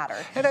going to matter.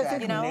 And I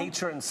think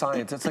nature and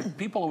science, it's like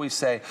people always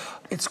say,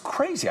 it's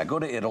crazy. I go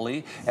to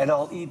Italy, and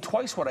I'll eat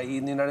twice what I eat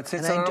in the United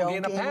States, and I don't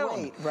gain a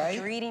pound. Weight, right?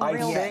 I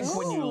think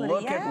when you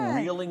look at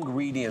real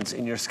ingredients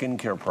in your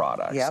skincare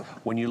products,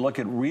 when you look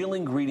at real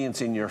ingredients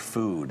in your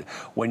food,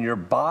 when your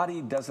body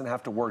doesn't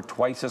have to work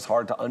twice as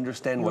hard to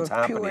understand what's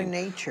happening, pure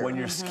nature. When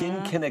your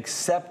skin can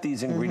accept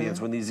these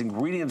ingredients, when these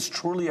ingredients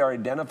truly are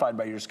identified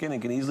by your skin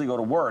and can easily go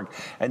to work,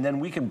 and then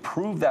we can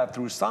prove that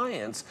through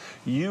science,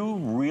 you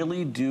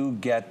really do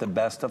get the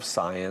best of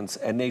science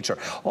and nature.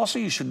 Also,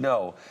 you should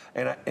know,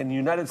 and the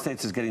United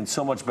States is getting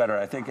so much better.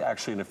 I think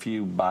actually in a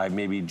few, by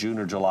maybe June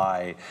or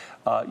July,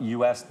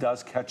 U.S.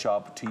 does catch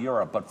up to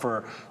Europe. But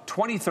for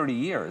 20, 30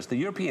 years, the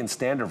European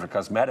standard for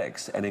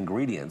cosmetics and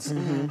ingredients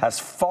has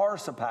far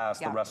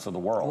surpassed the rest of the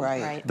world.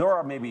 There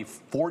are maybe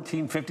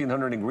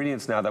 1,500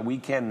 ingredients now that we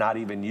cannot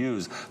even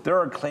use. There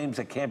are claims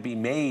that can't be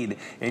made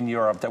in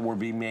Europe that were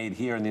being made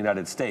here in the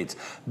United States.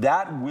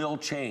 That will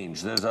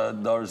change.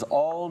 There's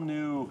all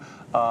new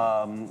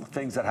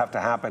things that have to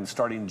happen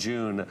starting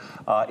June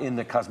in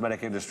the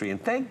cosmetic industry.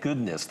 And thank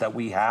goodness that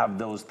we have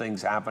those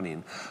things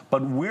happening.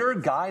 But we're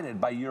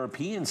guided by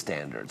European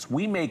standards.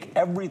 We make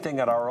everything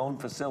at our own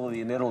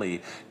facility in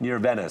Italy near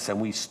Venice. And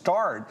we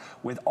start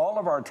with all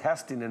of our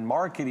testing and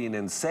marketing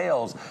and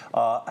sales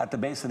at the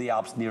base of the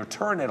Alps near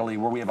Turin, Italy,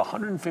 where we have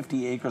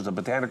 150 acres of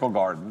botanical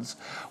gardens.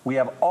 We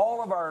have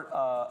all of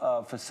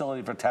our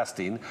facility for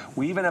testing.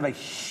 We even have a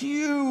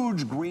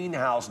huge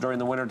greenhouse during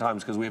the winter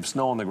times because we have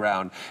snow on the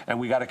ground, and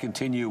we got to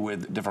continue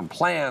with different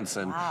plants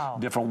and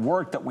different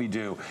work that we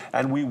do.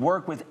 And we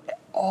work with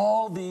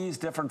all these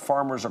different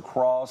farmers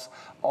across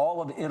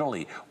all of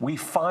Italy. We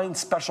find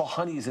special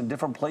honeys in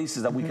different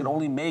places that we can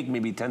only make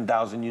maybe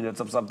 10,000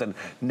 units of something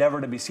never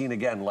to be seen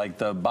again, like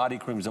the body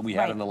creams that we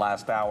had in the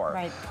last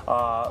hour.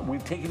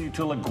 We've taken you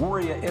to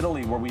Liguria,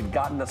 Italy, where we've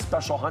gotten a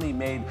special honey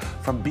made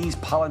from bees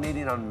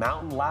pollinating on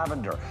mountain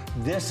lavender.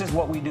 This is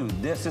what we do.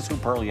 This is who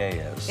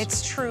Perlier is.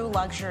 It's true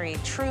luxury,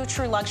 true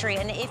luxury.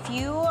 And if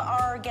you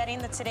are getting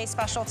the Today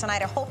Special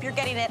tonight, I hope you're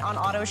getting it on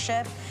auto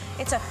ship.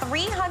 It's a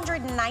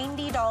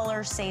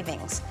 $390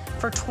 savings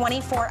for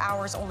 24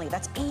 hours only.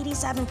 That's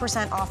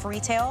 87% off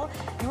retail.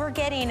 You're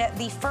getting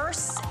the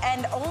first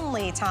and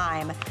only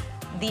time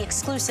the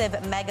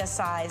exclusive mega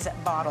size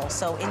bottle.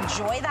 So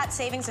enjoy that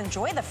savings,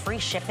 enjoy the free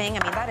shipping.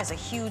 I mean, that is a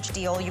huge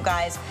deal, you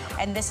guys.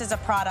 And this is a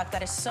product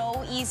that is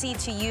so easy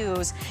to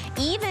use.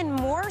 Even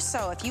more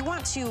so if you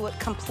want to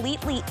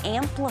completely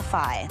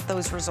amplify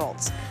those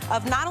results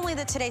of not only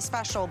the Today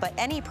Special, but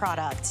any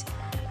product.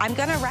 I'm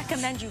gonna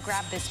recommend you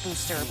grab this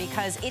booster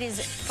because it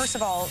is, first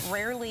of all,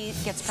 rarely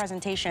gets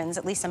presentations,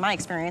 at least in my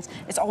experience.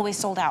 It's always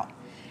sold out.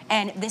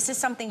 And this is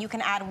something you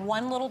can add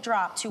one little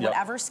drop to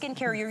whatever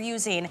skincare you're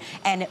using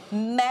and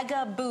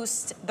mega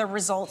boost the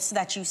results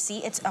that you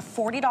see. It's a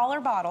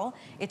 $40 bottle.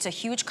 It's a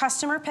huge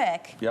customer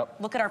pick.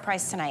 Look at our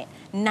price tonight,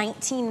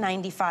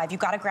 $19.95. You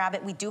gotta grab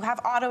it. We do have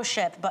auto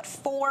ship, but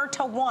 4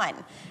 to 1.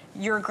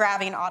 you're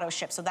grabbing auto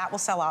ship, so that will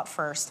sell out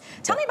first.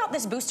 Tell me about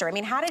this booster. I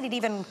mean, how did it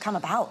even come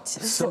about?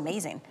 This is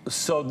amazing.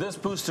 So this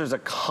booster is a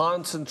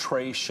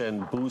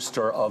concentration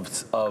booster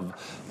of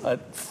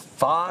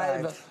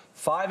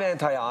five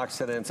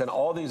antioxidants and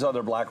all these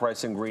other black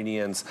rice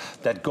ingredients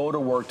that go to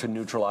work to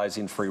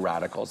neutralizing free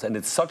radicals. And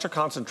it's such a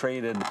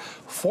concentrated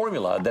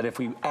formula that if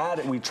we add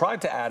it, we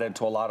tried to add it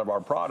to a lot of our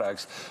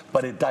products,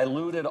 but it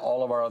diluted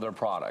all of our other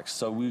products.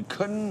 So we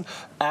couldn't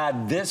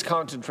add this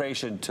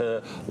concentration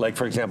to, like,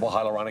 for example,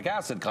 hyaluronic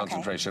acid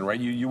concentration, right?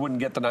 You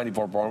wouldn't get the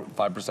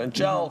 94.5%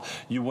 gel.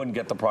 You wouldn't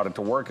get the product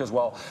to work as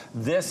well.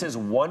 This is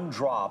one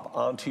drop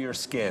onto your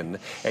skin,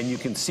 and you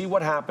can see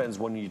what happens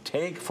when you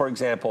take, for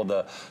example,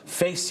 the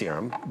face serum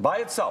by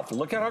itself.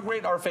 Look at how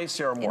great our face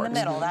serum works. In the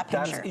middle, that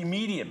picture. That's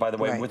immediate, by the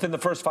way. Within the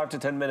first 5 to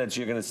 10 minutes,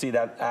 you're going to see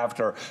that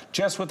after,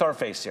 just with our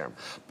face serum.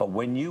 But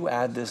when you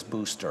add this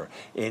booster,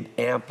 it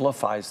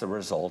amplifies the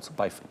results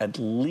by at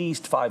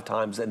least 5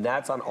 times, and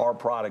that's on our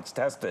products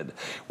tested.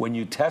 When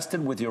you test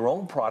it with your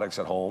own products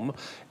at home,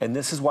 and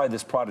this is why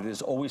this product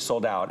is always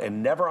sold out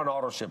and never on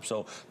auto ship,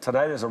 so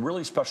tonight is a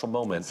really special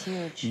moment. It's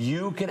huge.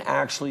 You can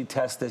actually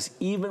test this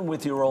even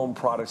with your own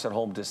products at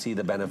home to see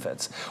the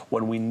benefits.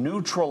 When we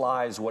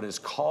neutralize what is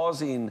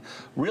causing,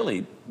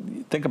 really,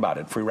 think about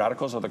it, free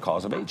radicals are the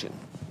cause of aging,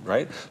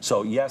 right?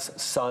 So yes,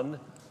 sun,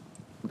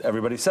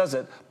 everybody says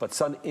it, but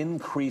sun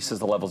increases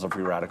the levels of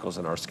free radicals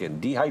in our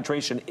skin.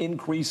 Dehydration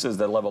increases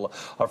the level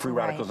of free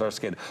radicals in our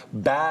skin.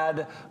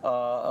 Bad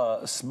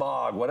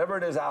smog, whatever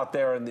it is out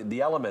there, and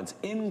the elements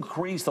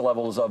increase the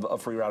levels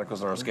of free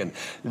radicals in our skin.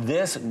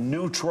 This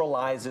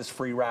neutralizes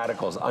free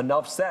radicals.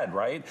 Enough said,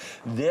 right?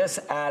 This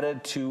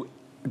added to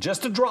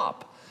just a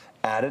drop,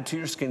 added to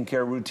your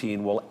skincare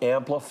routine, will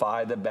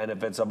amplify the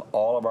benefits of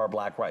all of our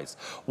black rice.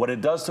 What it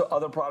does to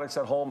other products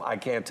at home, I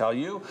can't tell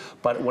you,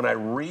 but when I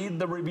read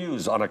the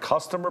reviews on a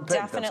customer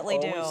pick that's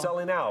always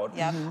selling out,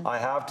 I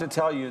have to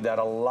tell you that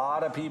a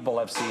lot of people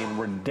have seen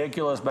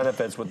ridiculous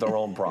benefits with their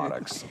own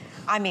products.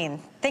 I mean,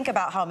 think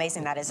about how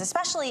amazing that is,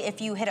 especially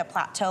if you hit a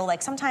plateau.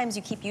 Like sometimes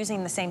you keep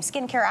using the same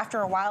skincare, after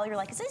a while you're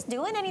like, is this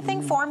doing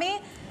anything for me?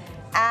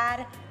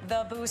 Add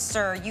the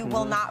booster. You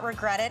will not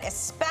regret it,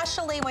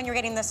 especially when you're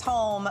getting this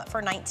home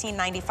for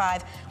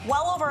 $19.95.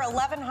 Well over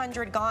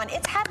 1,100 gone.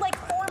 It's had like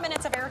 4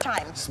 minutes of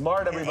airtime.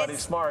 Smart, everybody,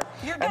 smart.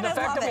 You're gonna and the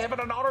fact love that we have it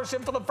on auto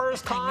ship for the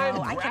first time,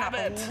 I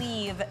cannot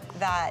believe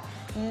that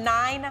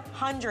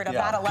 900 of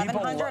that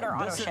 1,100 are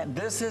auto ship.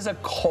 This is a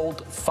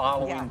cult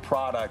following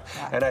product,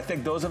 and I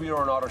think those of you who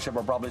are on auto ship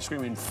are probably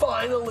screaming,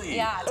 finally!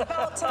 Yeah, it's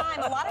about time.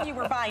 A lot of you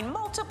were buying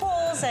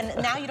multiples, and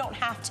now you don't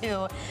have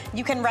to.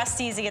 You can rest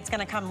easy. It's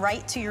going to come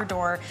right to your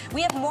door.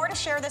 We have more to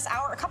share this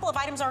hour. A couple of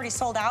items already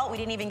sold out. We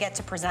didn't even get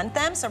to present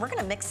them, so we're going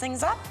to mix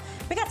things up.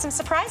 We got some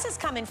surprises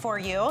coming for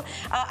you.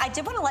 I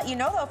did want to let you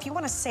know, though, if you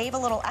want to save a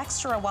little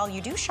extra while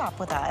you do shop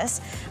with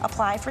us,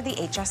 apply for the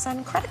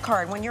HSN credit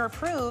card. When you're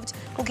approved,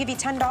 we'll give you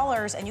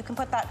 $10, and you can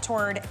put that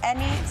toward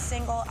any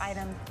single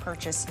item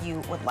purchase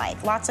you would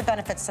like. Lots of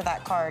benefits to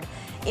that card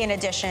in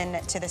addition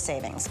to the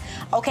savings.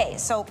 Okay,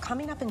 so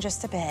coming up in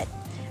just a bit,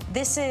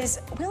 this is,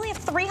 we only have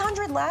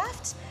 300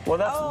 left? Well,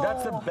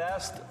 that's the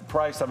best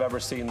price I've ever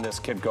seen this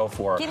kit go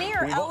for. Give me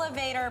your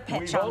elevator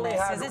pitch on this,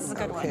 because this is a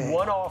good one.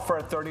 One offer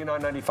at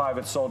 $39.95,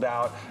 it's sold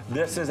out.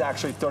 This is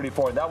actually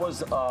 $34. That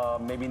was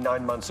maybe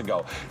 9 months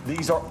ago.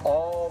 These are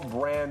all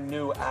brand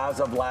new as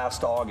of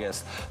last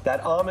August. That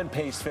almond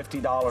paste,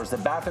 $50. The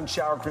bath and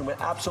shower cream with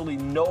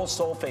absolutely no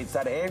sulfates.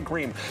 That hand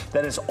cream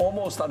that is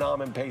almost an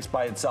almond paste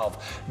by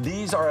itself.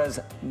 These are as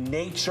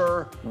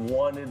nature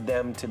wanted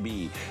them to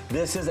be.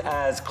 This is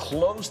as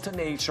close to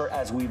nature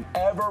as we've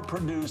ever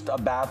produced a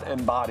bath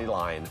and body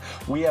line.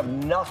 We have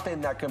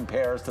nothing that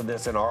compares to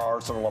this in our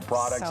arsenal of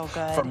products. So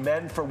good. For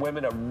men, for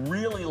women, a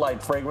really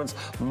light fragrance.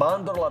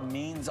 Mandorla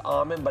means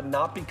almond, but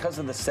not because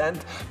of the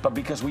scent, but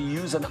because we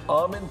use an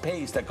almond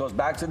paste that goes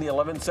back to the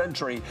 11th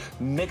century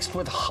mixed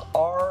with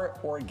our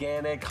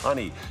organic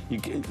honey.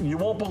 You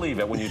won't believe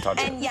it when you touch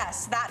it. And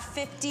yes, that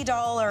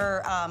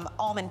 $50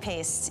 almond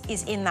paste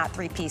is in that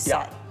 3-piece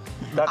set.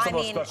 That's the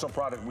most special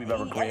product we've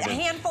ever created. A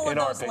handful of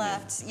those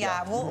left.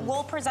 Yeah,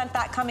 we'll present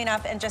that coming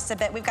up in just a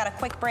bit. We've got a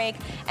quick break,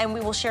 and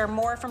we will share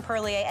more from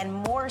Perlier and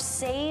more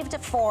saved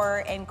for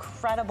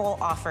incredible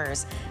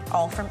offers,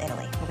 all from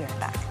Italy. We'll be right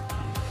back.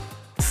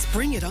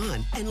 Bring it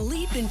on and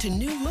leap into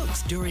new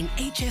looks during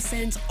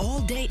HSN's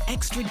All-Day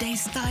Extra Day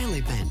Style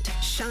event.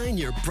 Shine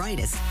your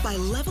brightest by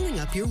leveling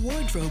up your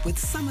wardrobe with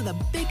some of the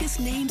biggest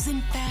names in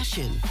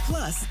fashion.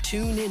 Plus,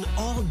 tune in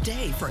all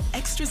day for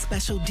extra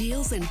special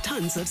deals and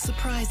tons of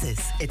surprises.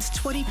 It's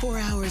 24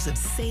 hours of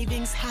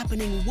savings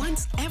happening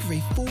once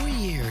every 4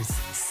 years.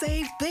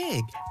 Save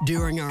big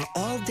during our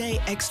All-Day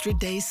Extra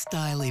Day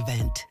Style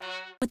event.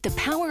 With the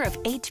power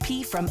of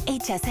HP from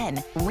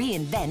HSN,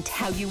 reinvent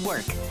how you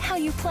work, how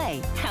you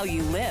play, how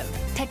you live.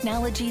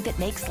 Technology that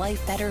makes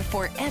life better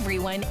for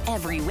everyone,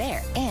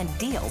 everywhere. And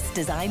deals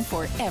designed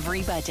for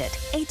every budget.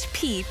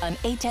 HP on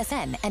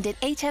HSN and at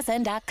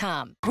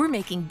hsn.com. We're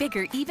making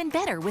bigger even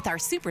better with our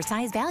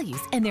supersize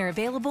values, and they're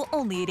available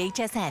only at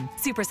HSN.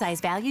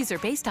 Supersize values are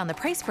based on the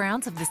price per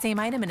ounce of the same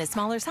item in a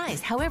smaller size.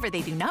 However,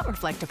 they do not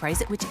reflect a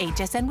price at which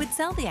HSN would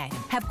sell the item.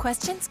 Have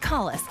questions?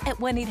 Call us at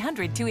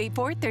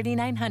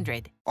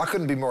 1-800-284-3900. I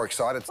couldn't be more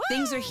excited.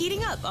 Things are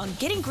heating up on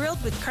Getting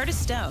Grilled with Curtis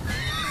Stone.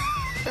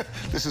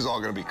 This is all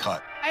going to be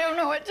cut. I don't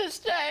know what to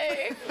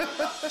say.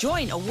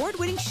 Join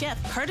award-winning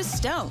chef Curtis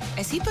Stone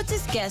as he puts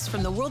his guests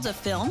from the worlds of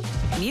film,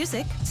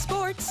 music,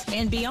 sports,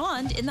 and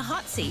beyond in the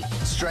hot seat.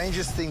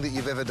 Strangest thing that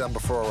you've ever done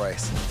before a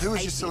race. Who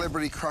was your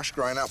celebrity crush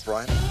growing up,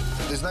 Brian?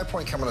 There's no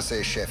point coming to see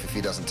a chef if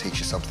he doesn't teach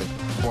you something.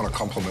 I want to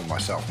compliment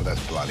myself, but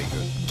that's bloody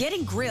good.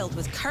 Getting Grilled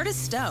with Curtis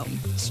Stone.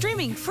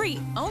 Streaming free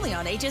only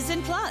on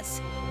HSN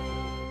Plus.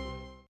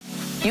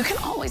 You can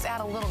always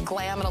add a little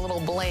glam and a little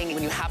bling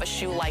when you have a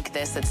shoe like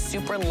this that's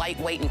super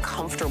lightweight and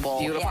comfortable.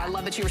 Beautiful. I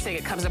love that you were saying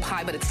it comes up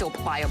high, but it's still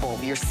pliable.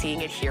 You're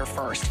seeing it here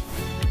first.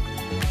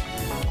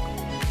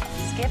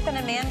 Skip and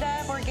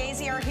Amanda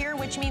Borghese are here,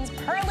 which means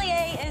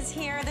Perlier is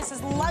here. This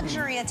is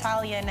luxury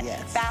Italian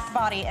bath,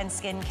 body, and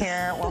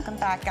skincare. Welcome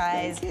back,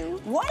 guys. Thank you.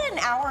 What an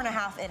hour and a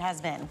half it has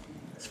been.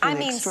 I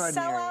mean,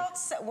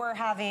 sellouts, we're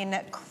having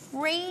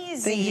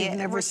crazy you've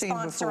never seen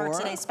response to before. our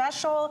today's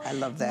special. I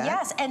love that.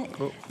 Yes, and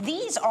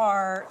these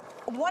are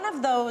one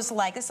of those,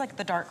 like, it's like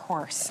the dark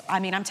horse. I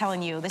mean, I'm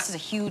telling you, this is a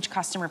huge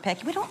customer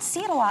pick. We don't see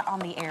it a lot on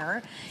the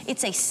air.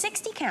 It's a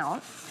 60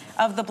 count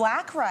of the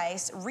black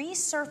rice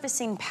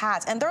resurfacing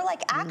pads, and they're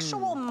like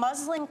actual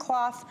muslin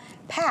cloth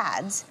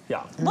pads.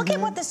 Yeah. Look at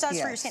what this does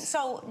for your skin.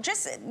 So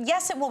just,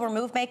 yes, it will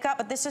remove makeup,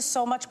 but this is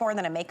so much more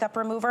than a makeup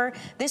remover.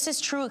 This is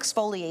true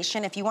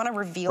exfoliation if you want to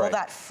reveal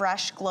that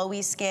fresh,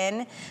 glowy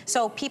skin.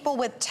 So people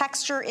with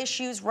texture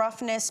issues,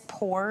 roughness,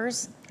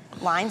 pores,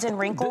 lines and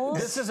wrinkles.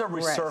 This is a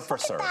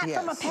resurfacer. Look at that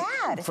from a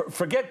pad.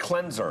 Forget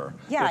cleanser.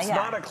 It's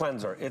not a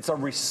cleanser. It's a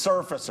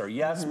resurfacer.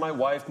 Yes, my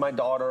wife, my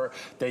daughter,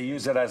 they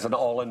use it as an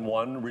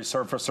all-in-one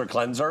resurfacer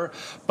cleanser.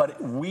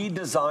 But we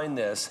designed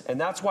this,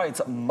 and that's why it's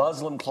a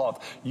muslin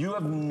cloth. You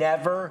have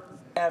never,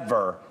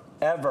 ever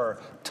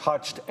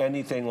touched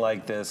anything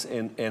like this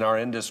in our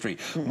industry.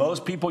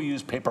 Most people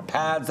use paper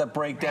pads that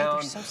break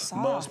down. So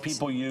soft. Most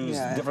people use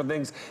different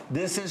things.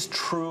 This is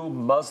true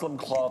muslin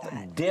cloth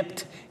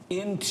dipped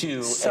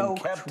into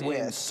and kept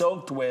in,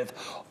 soaked with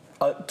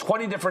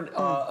 20 different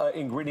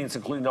ingredients,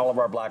 including all of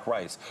our black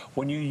rice.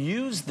 When you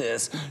use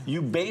this,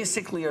 you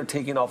basically are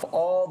taking off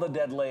all the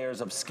dead layers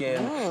of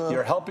skin.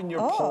 You're helping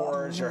your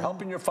pores. You're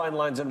helping your fine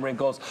lines and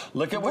wrinkles.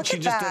 Look at what she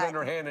just did on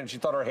her hand, and she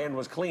thought her hand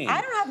was clean.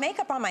 I don't have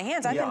makeup on my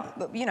hands. I've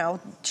been, you know,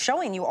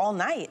 showing you all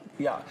night.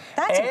 Yeah.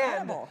 That's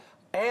incredible.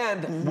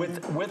 And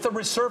with a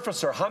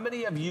resurfacer, how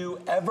many of you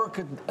ever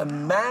could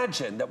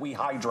imagine that we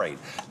hydrate?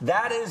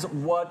 That is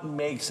what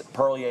makes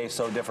Perlier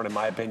so different, in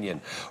my opinion.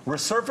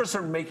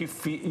 Resurfacers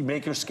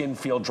make your skin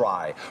feel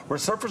dry.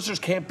 Resurfacers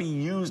can't be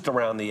used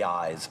around the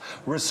eyes.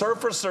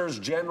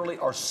 Resurfacers generally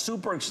are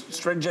super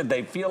stringent.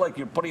 They feel like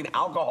you're putting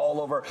alcohol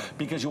over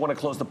because you want to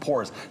close the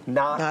pores.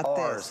 Not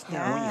ours. We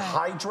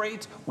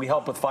hydrate. We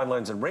help with fine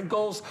lines and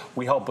wrinkles.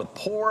 We help with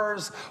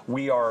pores.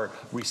 We are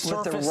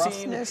resurfacing. With the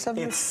roughness of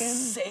the skin.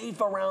 Safe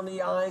around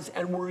the eyes,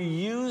 and we're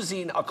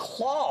using a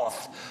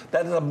cloth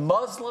that is a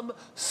muslin,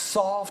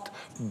 soft,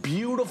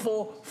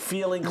 beautiful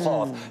feeling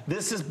cloth.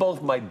 This is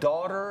both my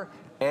daughter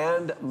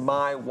and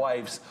my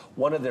wife's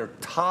one of their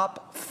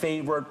top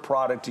favorite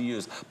product to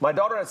use. My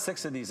daughter has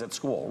 6 of these at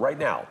school right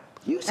now.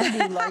 You said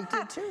you liked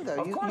it too, though.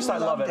 Of course I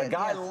love it. A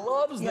guy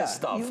loves this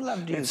stuff. You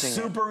loved using it. It's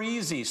super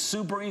easy,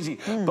 super easy.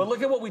 But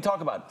look at what we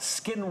talk about.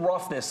 Skin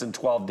roughness in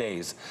 12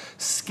 days.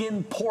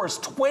 Skin pores,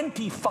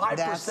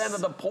 25%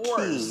 of the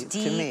pores.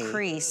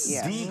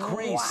 Decrease.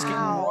 Decrease. Skin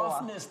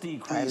roughness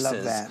decreases. I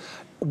love that.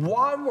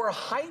 While we're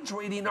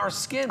hydrating our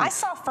skin. I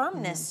saw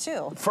firmness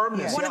too.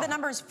 Firmness, One of the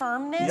numbers,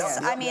 firmness.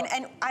 I mean,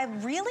 and I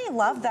really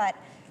love that.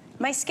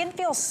 My skin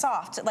feels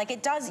soft, like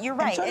it does. You're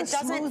right. It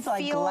doesn't feel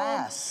like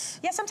glass.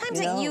 Yeah, sometimes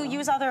you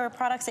use other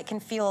products that can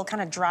feel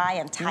kind of dry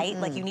and tight,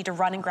 like you need to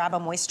run and grab a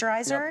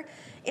moisturizer.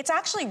 It's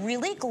actually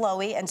really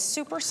glowy and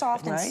super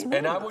soft and smooth.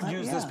 And I would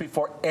use this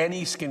before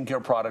any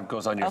skincare product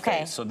goes on your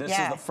face. So this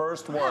is the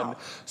first one.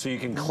 So you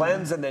can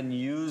cleanse and then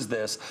use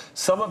this.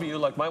 Some of you,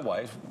 like my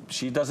wife,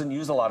 she doesn't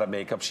use a lot of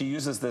makeup. She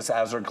uses this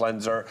as her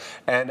cleanser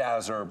and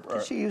as her...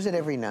 Does she use it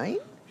every night?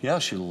 Yeah,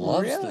 she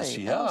loves this.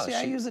 Yeah,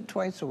 I use it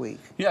twice a week.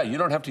 Yeah, you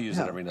don't have to use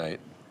it every night.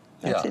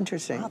 That's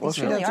interesting. Wow, Well,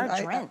 these really are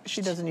drenched.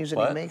 she doesn't use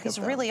any makeup. These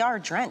though. really are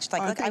drenched.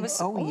 Like, look, I was.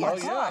 Oh, my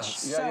yes.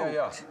 gosh.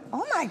 Yeah.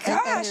 Oh my And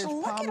gosh! there's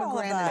Look at all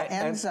of pomegranate that.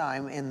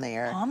 enzyme in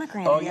there.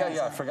 Pomegranate. Oh,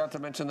 yeah. I forgot to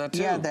mention that,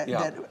 too. Yeah,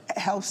 that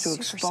helps to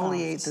Super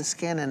exfoliate soft. the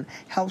skin and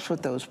helps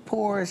with those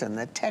pores and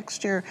the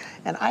texture.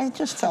 And I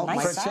just felt nice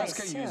myself. size,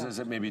 Francesca too. uses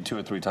it maybe 2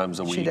 or 3 times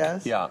a week. She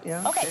does? Yeah.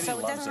 Okay, so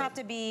it doesn't have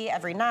to be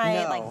every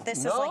night. No. Like this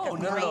is like a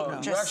great. No.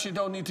 You Just, actually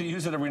don't need to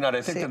use it every night.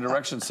 I think See, the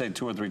directions say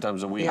 2 or 3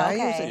 times a week. Yeah, I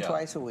use Okay. it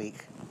twice a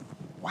week.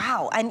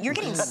 wow, and you're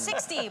getting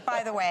 60,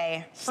 by the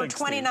way, for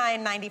 60.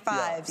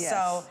 $29.95. Yeah.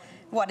 So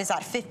what is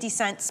that? 50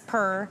 cents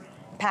per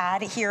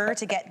pad here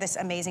to get this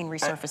amazing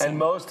resurfacing. And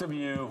most of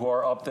you who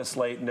are up this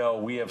late know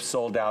we have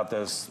sold out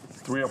this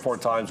 3 or 4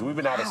 times. We've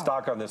been out of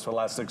stock on this for the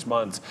last 6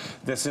 months.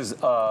 This is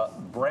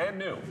brand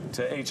new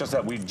to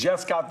HSN. We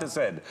just got this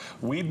in.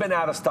 We've been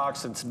out of stock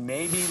since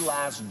maybe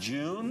last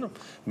June,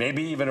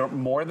 maybe even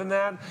more than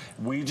that.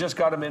 We just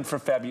got them in for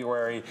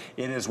February.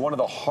 It is one of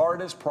the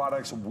hardest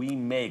products we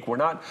make.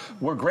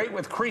 We're great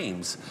with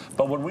creams,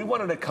 but when we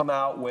wanted to come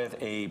out with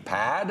a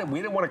pad, we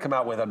didn't want to come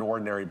out with an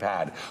ordinary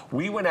pad.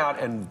 We went out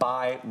and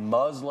buy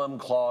muslin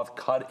cloth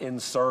cut in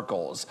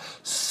circles,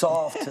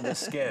 soft to the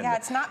skin. Yeah,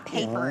 it's not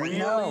paper.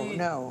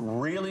 No.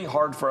 Really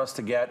hard for us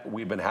to get.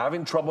 We've been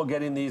having trouble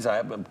getting these.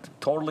 I'm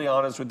totally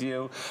honest with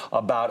you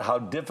about how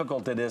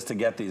difficult it is to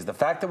get these. The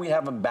fact that we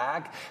have them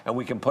back and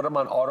we can put them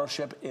on auto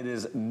ship, it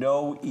is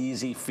no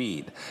easy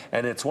feat.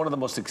 And it's one of the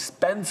most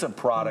expensive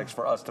products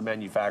for us to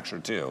manufacture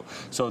too.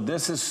 So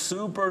this is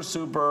super,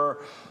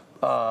 super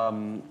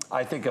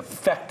I think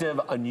effective,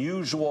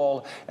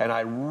 unusual, and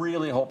I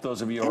really hope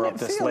those of you who are up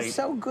this late. It feels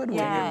so good when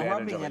Yeah. you're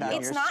rubbing it on your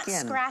It's skin. not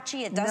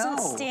scratchy. It doesn't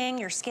sting.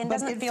 Your skin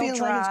doesn't feel But it feels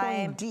dry. like it's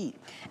going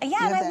deep. And You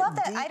have I love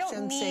that. deep I don't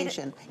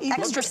sensation. need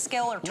extra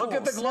skill or tools. Look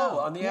at the glow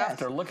on the Yes.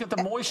 after. Look at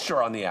the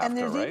moisture on the after, And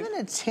there's right? even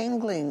a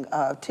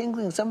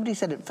tingling. Somebody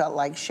said it felt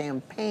like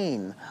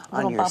champagne on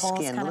Little your bubbles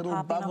skin. kinda Little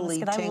popping on the bubbly,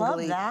 skin. I love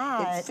tingly.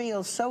 that. It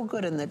feels so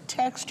good, and the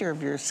texture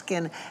of your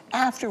skin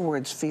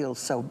afterwards feels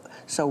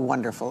so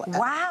wonderful.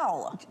 Wow.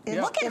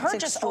 Look at It's her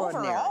just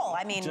extraordinary. overall.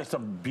 I mean, Just a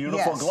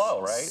beautiful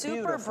glow, right? super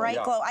Beautiful.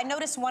 bright glow. I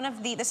noticed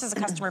this is a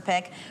customer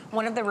pick,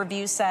 one of the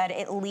reviews said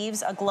it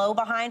leaves a glow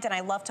behind, and I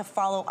love to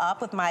follow up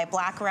with my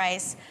black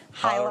rice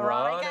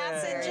hyaluronic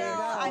acid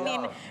gel. I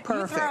mean,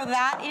 you throw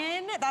that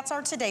in, that's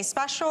our today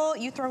special.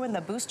 You throw in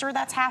the booster,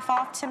 that's half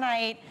off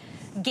tonight.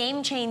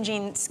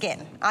 Game-changing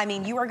skin. I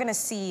mean, you are gonna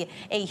see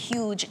a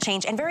huge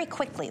change, and very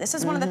quickly. This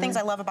is one of the things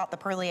I love about the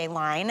Perlier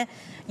line.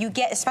 You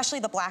get, especially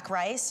the black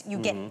rice, you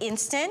get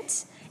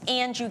instant,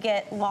 and you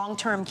get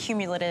long-term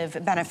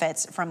cumulative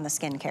benefits from the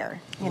skincare,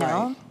 you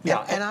know?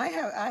 Yeah, and I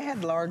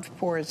had large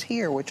pores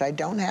here, which I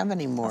don't have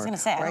anymore. I was gonna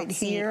say, I right don't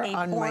see here a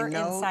on pore my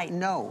nose. in sight.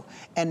 No,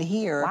 and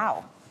here,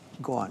 Wow.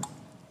 gone.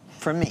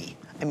 For me.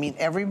 I mean,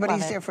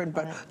 everybody's Love it. different,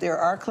 but there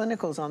are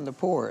clinicals on the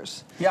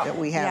pores that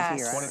we have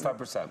here.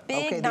 25%. Big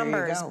Okay, there you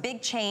numbers, go.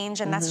 big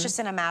change, and that's just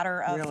in a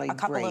matter of Really a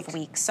couple of great.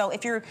 weeks. So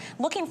if you're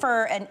looking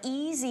for an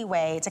easy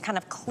way to kind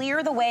of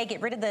clear the way,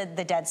 get rid of the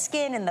dead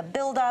skin and the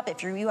buildup,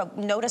 if you have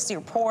noticed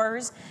your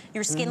pores,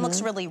 your skin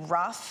looks really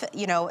rough,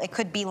 you know, it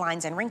could be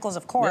lines and wrinkles,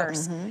 of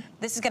course.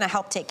 This is gonna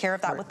help take care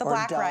of that with the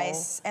black dull.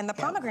 rice and the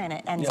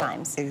pomegranate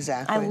enzymes.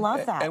 Exactly. I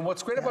love that. And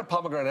what's great about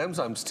pomegranate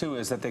enzymes too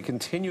is that they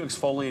continue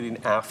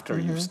exfoliating after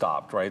you've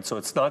stopped, right? So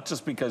it's not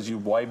just because you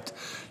wiped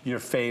your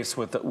face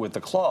with the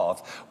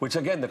cloth, which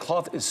again, the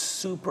cloth is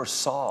super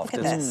soft.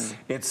 Look at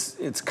this.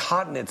 It's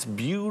cotton. It's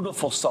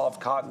beautiful soft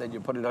cotton that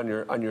you put it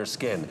on your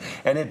skin,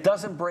 and it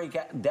doesn't break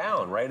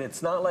down, right?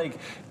 It's not like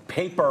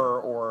paper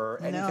or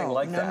anything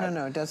like that.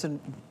 No, it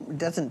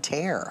doesn't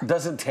tear.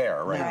 Doesn't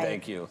tear, right? Right.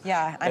 Thank you.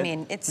 Yeah, I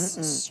mean, it's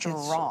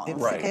strong.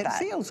 Look at It that.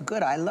 feels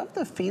good. I love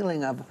the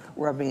feeling of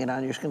rubbing it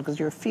on your skin because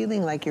you're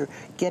feeling like you're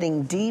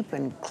getting deep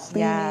and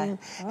cleaning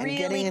and really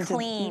getting into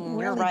clean.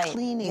 really You're right.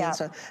 cleaning. Yeah.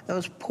 So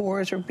those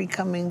pores are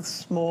becoming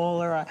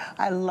smaller.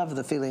 I love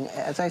the feeling.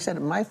 As I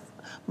said,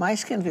 my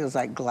skin feels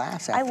like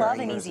glass after I love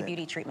an use easy it.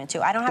 beauty treatment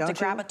too. I don't have Don't to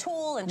grab you? a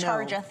tool and No.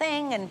 charge a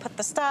thing and put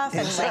the stuff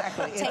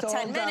Exactly. and like, It's take all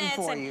 10 done minutes.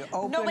 for and you.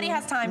 Open, nobody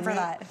has time for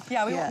that.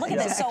 Yeah, look at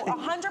this. So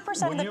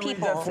 100% of the Will you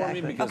people. read that for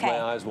me because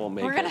my eyes won't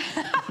make it.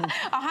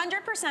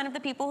 100% of the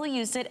people who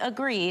used it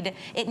agreed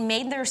it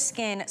made their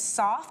skin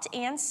soft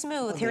and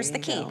smooth. Here's the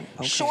key: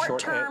 short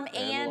term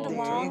and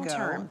long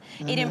term.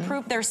 It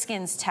improved their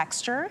skin's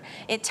texture.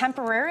 It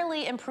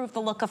temporarily improved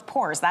the look of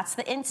pores. That's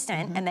the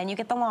instant, and then you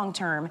get the long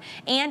term.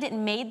 And it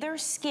made their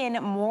skin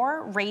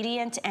more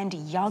radiant and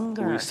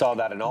younger. We saw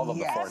that in all the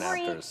before and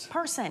Every afters.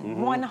 person,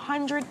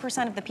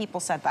 100% of the people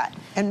said that.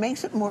 And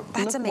makes it look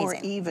amazing. more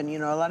even. You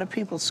know, a lot of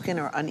people's skin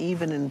are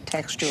uneven in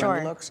texture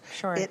and looks.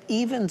 Sure. It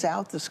evens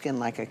out the skin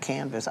like a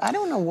canvas. I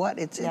don't know what.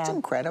 It's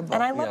incredible.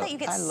 And I love that you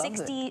get I love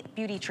 60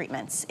 beauty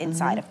treatments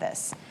inside of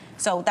this.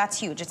 So that's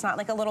huge. It's not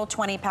like a little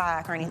 20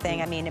 pack or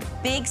anything. I mean,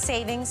 big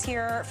savings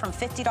here from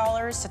 $50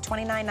 to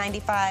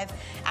 $29.95.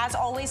 As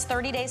always,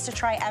 30 days to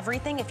try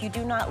everything. If you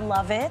do not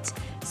love it,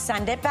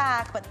 send it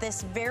back. But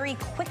this very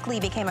quickly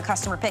became a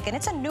customer pick, and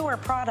it's a newer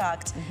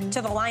product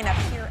to the lineup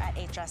here at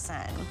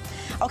HSN.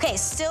 Okay,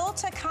 still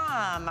to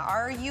come,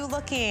 are you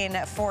looking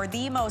for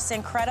the most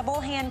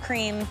incredible hand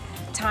cream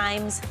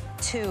times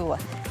 2?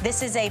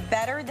 This is a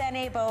Better Than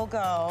a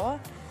BOGO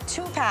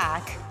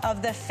 2-pack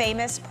of the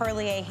famous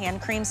Perlier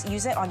hand creams.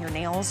 Use it on your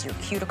nails, your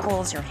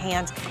cuticles, your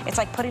hands. It's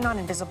like putting on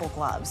invisible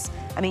gloves.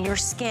 I mean, your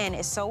skin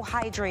is so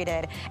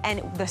hydrated,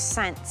 and the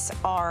scents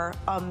are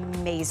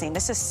amazing.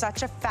 This is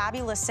such a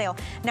fabulous sale.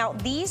 Now,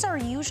 these are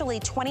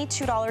usually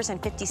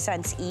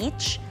 $22.50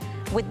 each.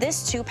 With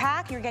this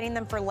 2-pack, you're getting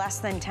them for less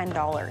than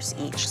 $10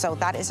 each. So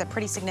that is a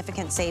pretty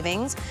significant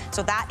savings.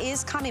 So that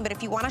is coming, but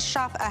if you want to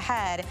shop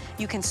ahead,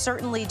 you can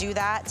certainly do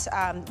that.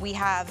 We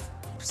have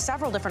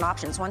several different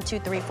options. 1, 2,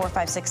 3, 4,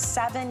 5, 6,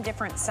 7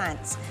 different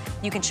scents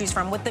you can choose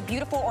from with the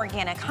beautiful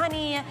organic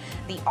honey,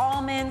 the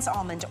almonds,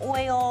 almond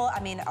oil.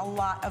 I mean, a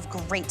lot of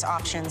great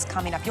options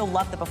coming up. You'll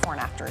love the before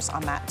and afters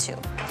on that too.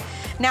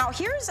 Now,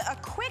 here's a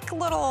quick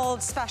little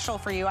special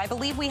for you. I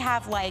believe we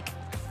have like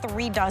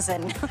 3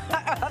 dozen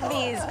of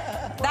these.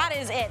 That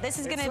is it. This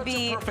is going to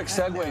be a perfect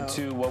segue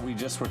to what we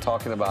just were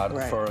talking about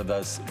for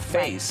the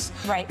face.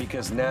 Right.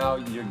 Because now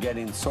you're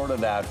getting sort of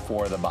that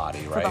for the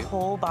body, right? For the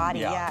whole body,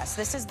 yes.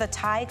 This is the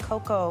Thai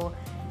Cocoa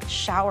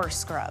Shower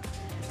Scrub.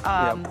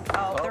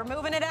 Oh, they're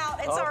moving it out.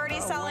 It's already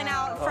selling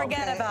out.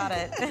 Forget about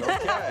it.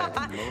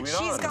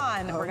 She's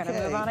gone. We're going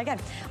to move on again.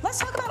 Let's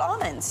talk about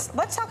almonds.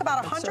 Let's talk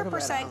about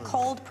 100%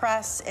 cold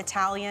press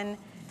Italian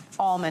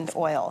almond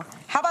oil.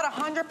 How about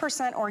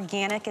 100%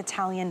 organic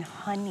Italian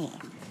honey?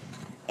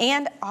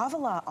 And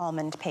Avila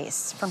almond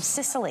paste from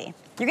Sicily.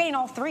 You're getting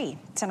all 3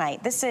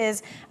 tonight. This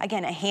is,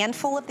 again, a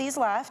handful of these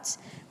left.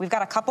 We've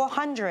got a couple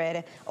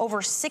hundred,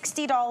 over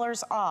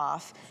 $60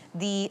 off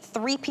the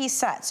 3-piece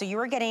set. So you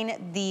are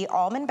getting the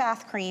almond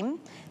bath cream,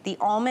 the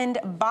almond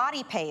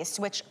body paste,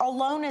 which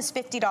alone is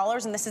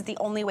 $50, and this is the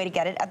only way to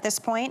get it at this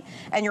point.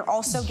 And you're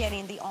also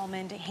getting the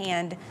almond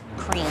hand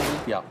cream.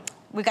 Yeah.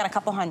 We've got a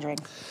couple hundred.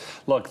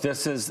 Look,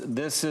 this is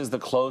the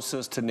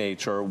closest to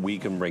nature we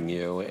can bring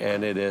you,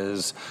 and it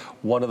is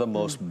one of the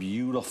most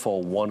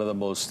beautiful, one of the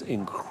most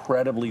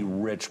incredibly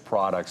rich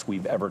products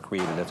we've ever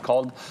created. It's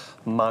called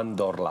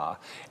Mandorla,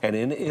 and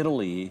in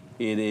Italy,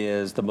 it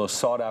is the most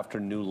sought-after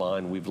new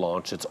line we've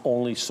launched. It's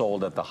only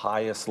sold at the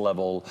highest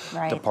level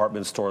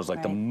department stores,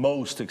 like the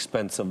most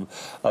expensive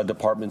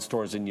department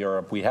stores in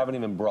Europe. We haven't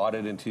even brought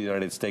it into the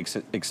United States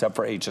except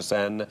for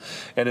HSN,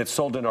 and it's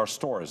sold in our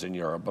stores in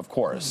Europe, of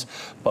course.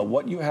 But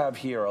what you have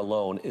here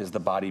alone is the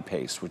body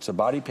paste, which the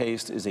body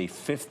paste is a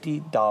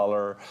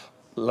 $50,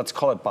 let's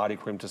call it body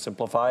cream to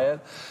simplify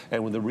it.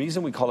 And the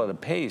reason we call it a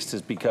paste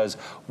is because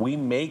we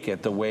make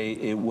it the way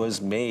it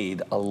was made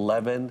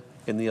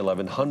in the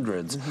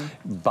 1100s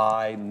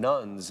by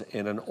nuns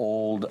in an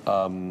old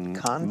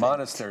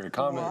monastery,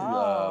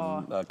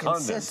 convent.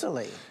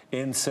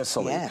 In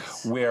Sicily,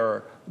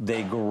 where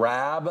they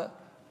grab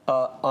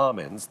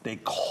almonds, they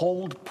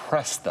cold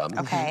press them.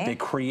 They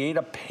create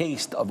a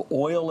paste of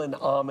oil and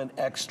almond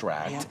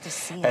extract.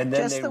 And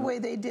then just the way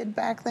they did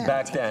back then.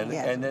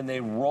 And then they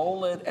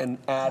roll it and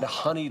add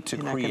honey to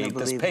create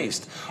this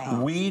paste.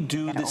 We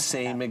do the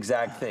same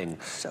exact thing.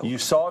 You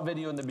saw a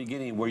video in the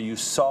beginning where you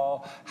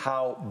saw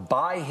how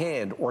by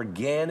hand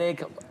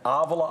organic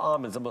Avila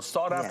almonds, the most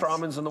sought after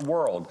almonds in the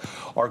world,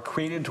 are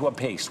created to a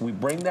paste. We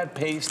bring that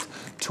paste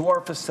to our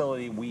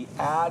facility. We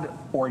add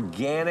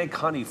organic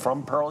honey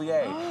from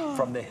Perlier,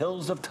 from the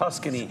hills of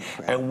Tuscany,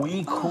 and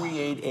we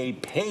create a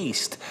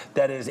paste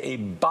that is a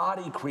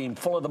body cream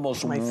full of the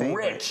most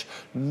rich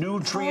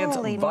nutrients,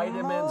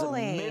 vitamins,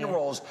 and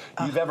minerals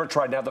you've ever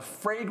tried. Now, the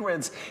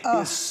fragrance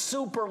is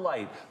super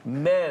light.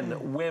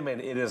 Men,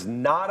 women, it is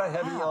not a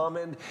heavy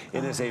almond.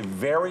 It is a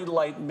very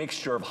light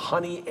mixture of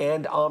honey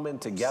and almond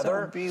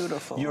together. So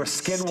beautiful. Your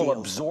skin will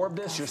absorb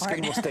this. Your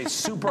skin will stay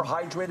super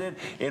hydrated.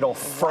 It'll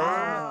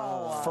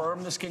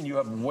firm the skin. You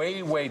have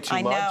way too much.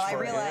 I know, I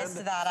realized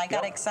that. I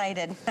got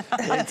excited.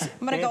 I'm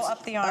going to go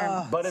up the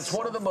arm. But it's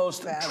one of the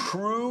most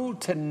true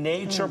to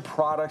nature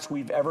products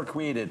we've ever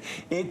created.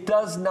 It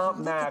does not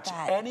match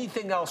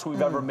anything else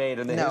we've ever made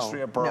in the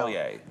history of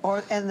Perlier.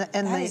 And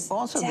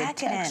also the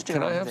texture.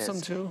 Can I have some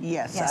too?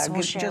 Yes,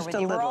 we'll share just with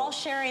a you. little. We're all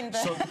sharing the...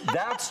 So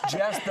that's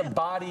just the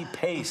body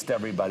paste,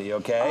 everybody,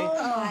 okay?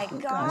 Oh my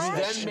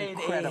gosh. We then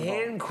made a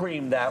hand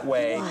cream that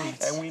way,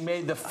 and we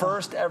made the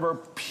first ever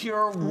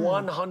pure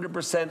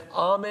 100%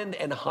 almond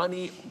and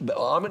honey,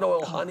 almond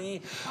oil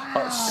honey,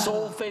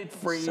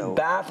 sulfate-free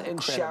bath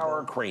and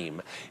shower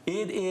cream.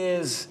 It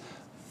is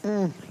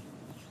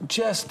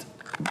just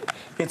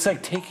it's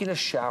like taking a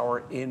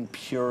shower in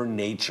pure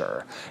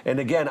nature. And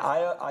again,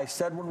 I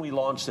said when we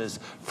launched this,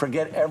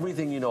 forget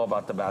everything you know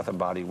about the Bath &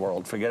 Body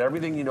world. Forget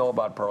everything you know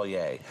about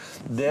Perlier.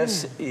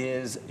 This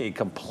is a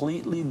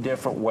completely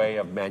different way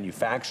of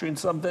manufacturing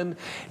something.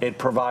 It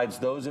provides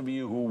those of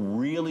you who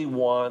really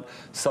want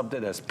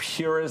something as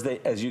pure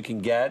as you can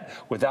get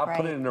without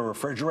putting it in a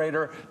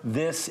refrigerator.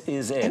 This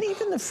is it. And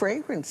even the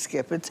fragrance,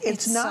 Skip,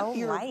 it's not so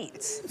your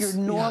light. Your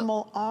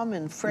normal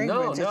almond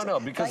fragrance. No,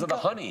 because of the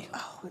honey.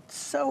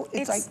 Oh,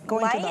 it's like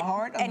going to the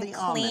heart of the clean,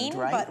 almond,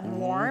 right? but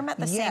warm at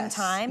the same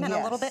time, and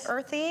a little bit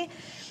earthy.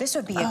 This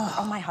would be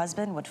my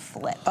husband would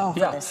flip for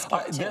this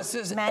kit too. This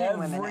is Men and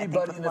women,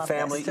 everybody in the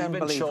family,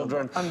 even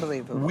children.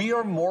 Unbelievable. We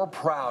are more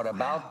proud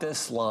about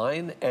this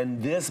line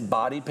and this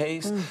body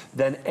paste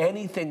than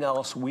anything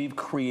else we've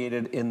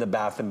created in the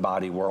Bath &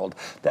 Body world.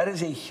 That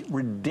is a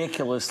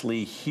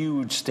ridiculously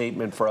huge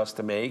statement for us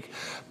to make,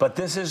 but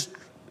this is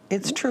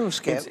It's true,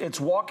 Skip.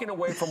 It's walking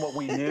away from what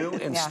we knew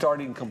and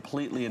starting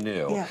completely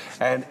anew.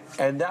 Yeah.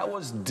 And that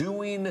was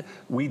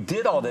we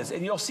did all this,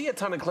 and you'll see a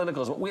ton of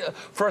clinicals.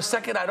 For a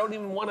second, I don't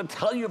even want to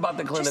tell you about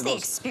the clinicals. Just the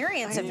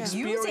experience of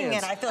using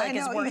it, I feel like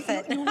is worth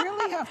it. You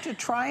really have to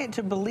try it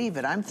to believe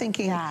it. I'm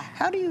thinking,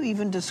 how do you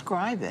even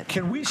describe it?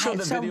 Can we show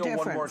the video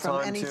one more time,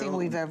 from anything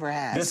we've ever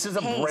had. This is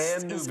a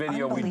brand new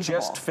video we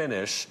just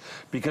finished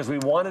because we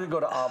wanted to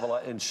go to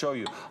Avila and show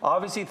you.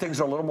 Obviously,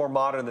 things are a little more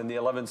modern than the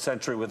 11th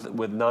century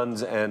with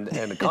nuns and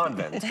a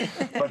convent.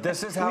 But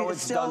this is how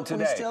it's done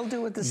today. We still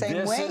do it the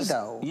same way,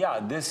 though.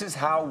 Yeah, this is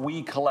how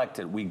we collect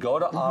it. We go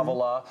to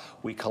Avila,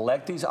 we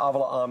collect these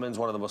Avila almonds,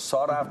 one of the most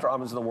sought-after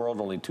almonds in the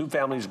world. Only 2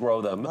 families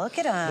grow them. Look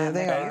at them.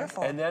 They're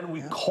beautiful. And then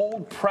we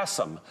cold press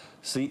them.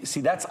 See,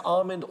 that's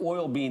almond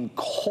oil being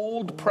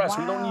cold pressed.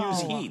 We don't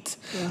use heat.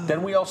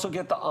 Then we also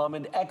get the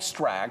almond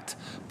extract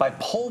by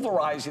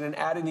pulverizing and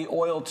adding the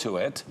oil to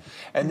it.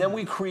 And then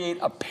we create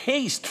a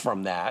paste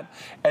from that.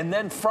 And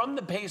then from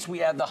the paste,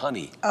 we add the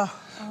honey.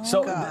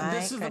 So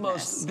this is the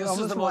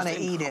most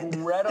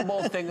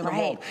incredible thing in the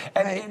world.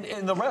 And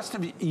in the rest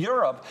of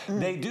Europe,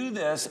 they do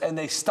this and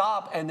they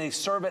stop and they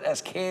serve it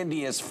as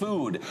candy, as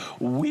food.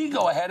 We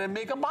go ahead and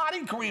make a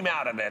body cream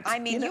out of it. I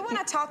mean, you want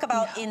to talk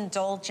about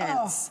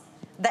indulgence.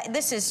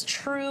 This is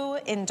true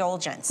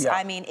indulgence. Yeah.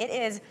 I mean, it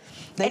is,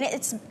 and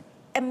it's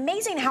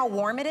amazing how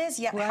warm it is,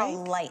 yet how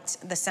light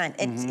the scent.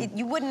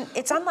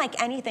 It's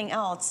unlike anything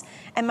else.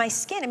 And my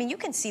skin, I mean, you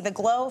can see the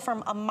glow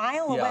from a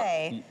mile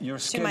away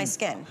to my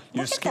skin.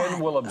 Your skin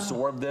will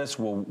absorb this,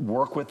 will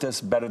work with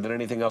this better than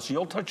anything else.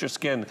 You'll touch your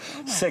skin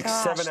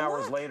 6-7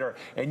 hours later,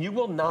 and you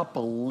will not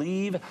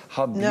believe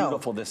how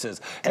beautiful this is.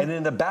 And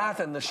in the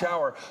bath and the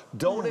shower,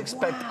 don't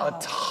expect a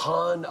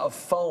ton of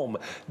foam.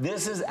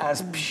 This is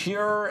as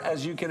pure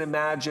as you can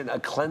imagine a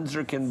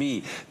cleanser can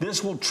be.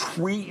 This will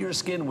treat your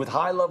skin with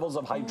high levels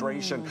of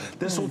hydration.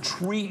 This will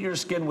treat your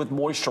skin with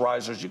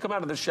moisturizers. You come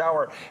out of the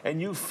shower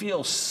and you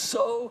feel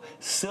so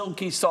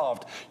silky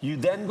soft. You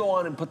then go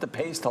on and put the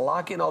paste to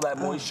lock in all that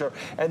moisture,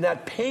 and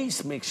that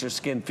paste makes your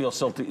skin feel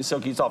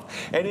silky soft.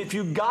 And if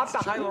you got the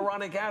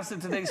hyaluronic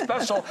acid today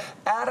special,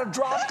 add a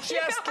drop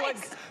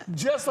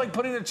just like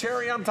putting a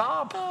cherry on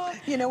top.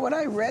 You know what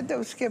I read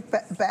though, Skip,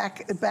 back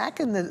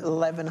in the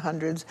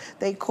 1100s,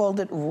 they called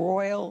it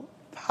royal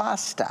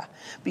pasta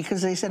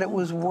because they said it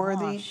was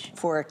worthy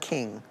for a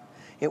king.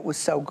 It was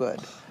so good.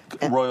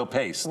 And royal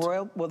paste.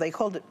 Well, they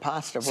called it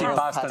pasta. Royal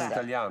pasta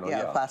Italiano,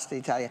 pasta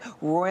Italiano.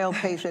 Royal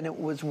paste, and it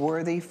was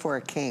worthy for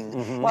a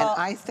king. Well,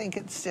 and I think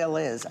it still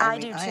is. I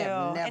do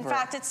too. In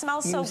fact, it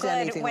smells so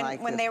good.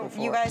 When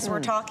you guys were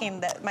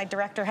talking, that my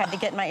director had to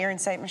get in my ear and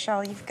say,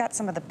 Michelle, you've got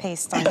some of the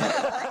paste on your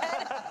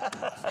forehead.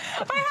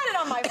 I had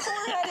it on my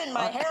forehead and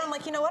my hair. I'm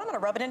like, you know what? I'm going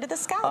to rub it into the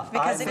scalp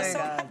because it is so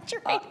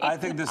hydrating. I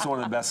think this is one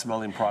of the best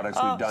smelling products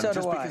we've done,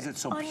 just because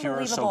it's so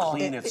pure, so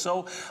clean. It's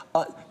so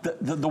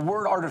the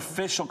word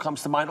artificial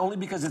comes to mind only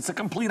because it's the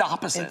complete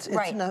opposite.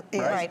 Right.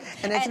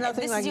 And it's nothing like you've ever tried.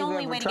 This is the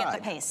only way to get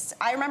the paste.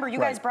 I remember you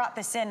guys brought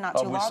this in not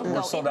too long ago.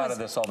 We're sold out of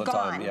this all the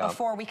time.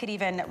 Before we could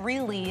even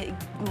really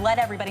let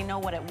everybody know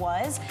what it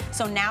was.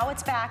 So now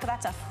it's back.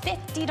 That's a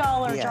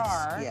 $50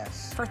 jar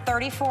for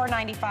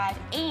 $34.95.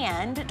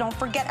 And don't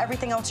forget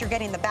everything else you're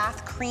getting, the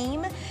bath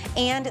cream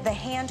and the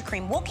hand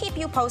cream. We'll keep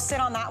you posted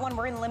on that one.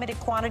 We're in limited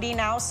quantity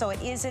now, so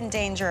it is in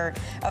danger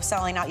of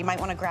selling out. You might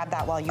want to grab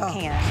that while you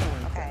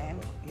can. Okay.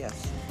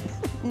 Yes.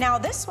 Now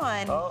this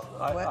one.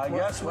 I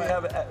guess we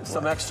have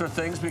some extra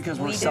things because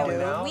we're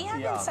selling out. We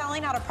have been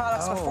selling out of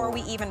products before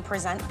we even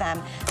present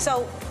them.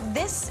 So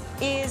this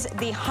is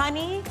the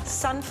Honey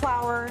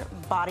Sunflower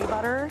Body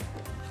Butter.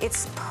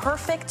 It's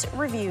perfect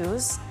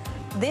reviews.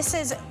 This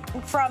is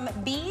from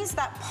bees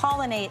that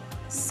pollinate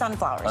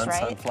sunflowers,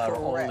 right? Sunflower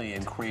only,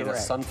 and create a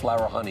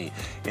sunflower honey.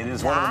 It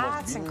is one of the most.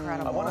 That's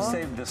incredible. I want to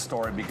save this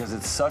story because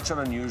it's such an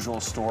unusual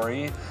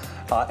story.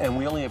 And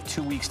we only have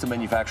 2 weeks to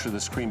manufacture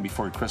this cream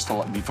before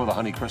the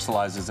honey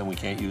crystallizes and we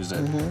can't use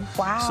it.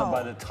 Wow. So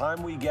by the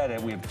time we get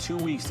it, we have 2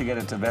 weeks to get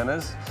it to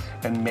Venice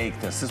and make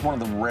this. This is one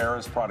of the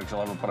rarest products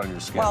you'll ever put on your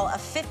skin. Well, a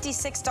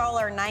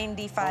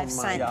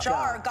 $56.95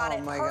 jar got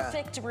it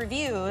perfect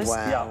reviews,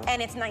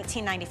 and it's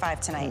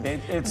 $19.95 tonight.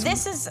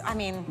 This is, I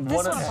mean, this is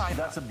what I'm talking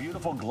about. That's a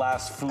beautiful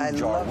glass food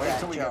jar. Wait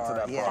till we get to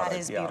that product. That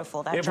is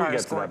beautiful. That jar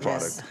is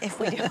gorgeous. If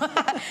we do.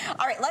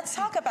 All right, let's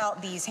talk about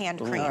these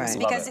hand creams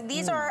because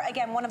these are,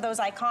 again, one of those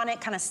iconic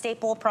kind of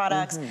staple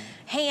products.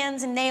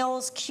 Hands,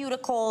 nails,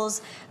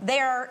 cuticles.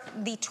 They're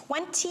the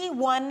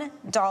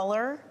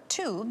 $21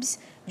 tubes.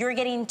 You're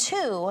getting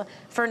 2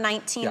 for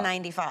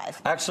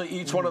 $19.95. Actually,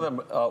 each one of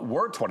them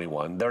were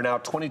 21. They're now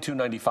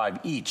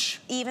 $22.95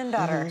 each. Even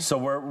better. So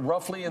we're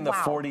roughly in the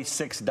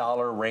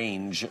 $46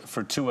 range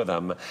for 2 of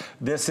them.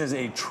 This is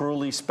a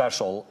truly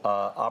special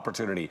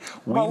opportunity.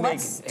 We make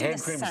hand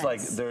creams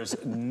like there's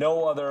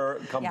no other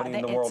company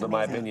in the world, in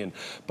my opinion.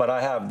 But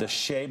I have the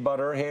shea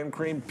butter hand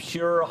cream,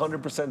 pure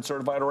 100%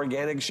 certified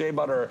organic shea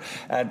butter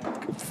at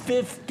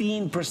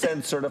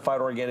 15%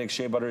 certified organic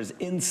shea butter is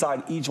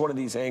inside each one of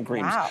these hand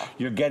creams. Wow.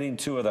 You're getting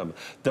 2 of them.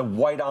 The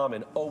white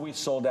almond, always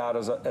sold out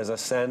as a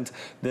scent.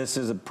 This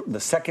is the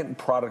second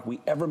product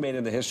we ever made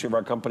in the history of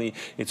our company.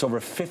 It's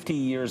over 50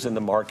 years in the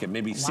market,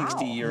 maybe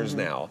 60 years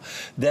now.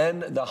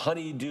 Then the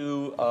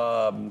honeydew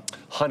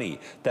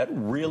honey, that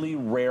really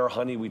rare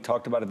honey we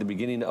talked about at the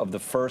beginning of the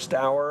first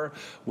hour,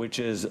 which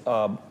is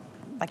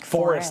like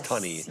forest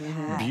honey,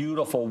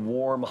 beautiful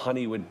warm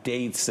honey with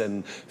dates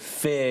and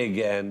fig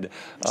and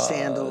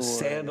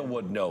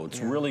sandalwood notes,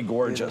 really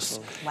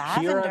gorgeous.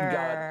 Here I've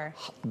got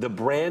the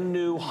brand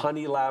new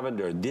honey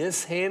lavender.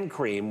 This hand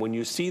cream, when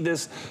you see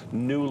this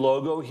new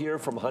logo here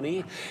from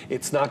honey,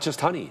 it's not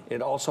just honey.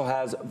 It also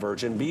has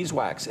virgin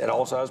beeswax. It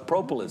also has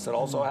propolis. It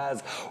also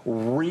has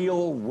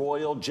real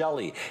royal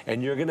jelly.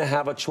 And you're gonna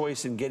have a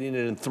choice in getting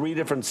it in 3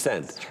 different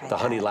scents. The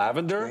honey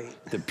lavender,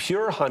 the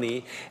pure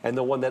honey, and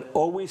the one that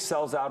always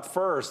sells out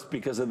first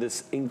because of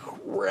this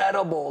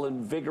incredible,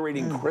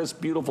 invigorating,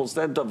 crisp, beautiful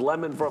scent of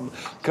lemon from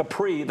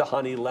Capri, the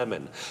honey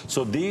lemon.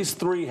 So these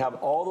 3 have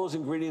all those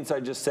ingredients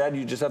I just said.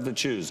 You just have to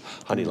choose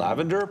honey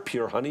lavender,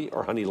 pure honey,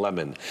 or honey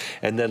lemon.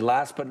 And then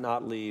last but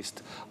not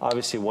least,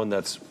 obviously one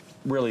that's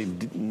really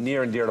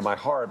near and dear to my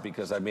heart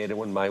because I made it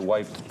when my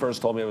wife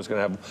first told me I was going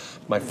to have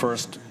my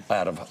first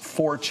out of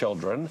 4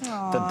 children,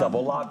 the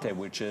double latte,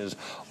 which is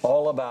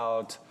all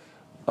about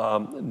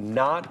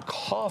not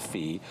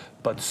coffee,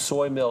 but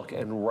soy milk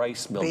and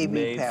rice milk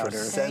made for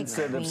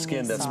sensitive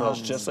skin that smells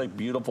just like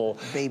beautiful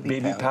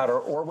baby powder.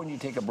 Or when you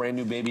take a brand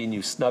new baby and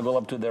you snuggle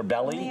up to their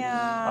belly.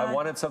 I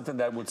wanted something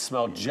that would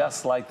smell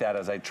just like that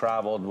as I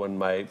traveled when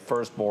my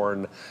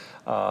firstborn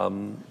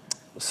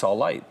saw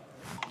light.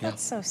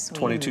 That's so sweet.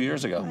 22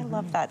 years ago. I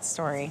love that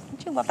story.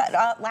 Don't you love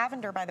that?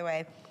 Lavender, by the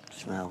way.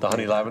 The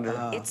honey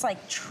lavender? It's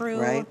like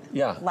true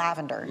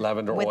lavender.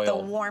 Lavender with oil. With the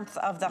warmth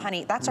of the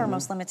honey. That's our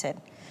most limited.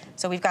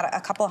 So we've got a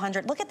couple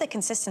hundred. Look at the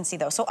consistency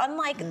though. So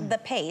unlike the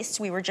paste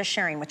we were just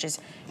sharing, which is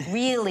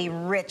really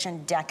rich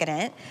and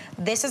decadent,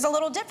 this is a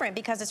little different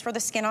because it's for the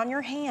skin on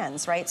your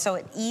hands, right? So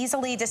it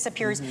easily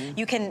disappears.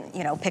 You can,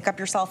 you know, pick up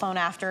your cell phone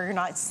after, you're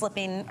not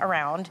slipping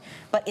around.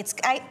 But it's,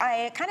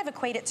 I kind of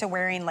equate it to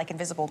wearing like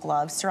invisible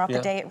gloves throughout the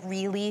day. It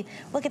really,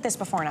 look at this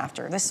before and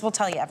after. This will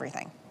tell you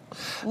everything.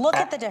 Look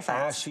at the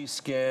difference. Ashy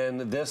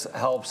skin, this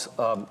helps.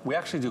 We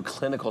actually do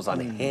clinicals on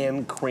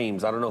hand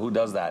creams. I don't know who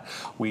does that.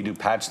 We do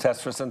patch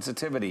tests for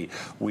sensitivity.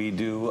 We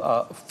do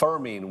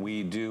firming.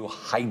 We do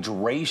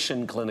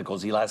hydration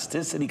clinicals,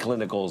 elasticity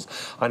clinicals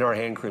on our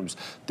hand creams.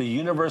 The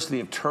University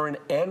of Turin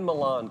and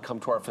Milan come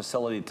to our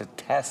facility to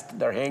test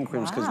their hand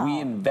creams because we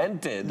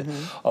invented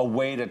a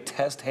way to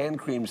test hand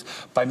creams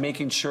by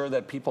making sure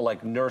that people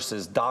like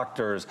nurses,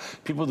 doctors,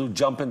 people who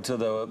jump into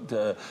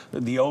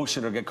the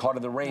ocean or get caught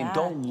in the rain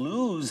don't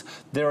lose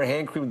their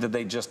hand cream that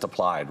they just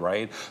applied,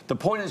 right? The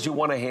point is you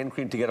want a hand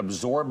cream to get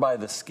absorbed by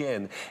the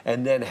skin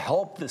and then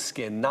help the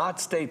skin not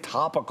stay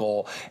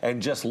topical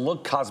and just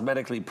look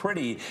cosmetically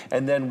pretty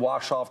and then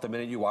wash off the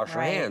minute you wash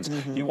your hands.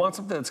 You want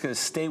something that's going to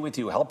stay with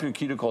you, help your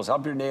cuticles,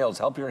 help your nails,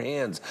 help your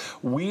hands.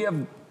 We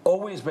have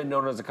always been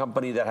known as a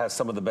company that has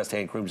some of the best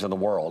hand creams in the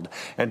world.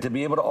 And to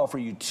be able to offer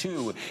you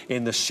 2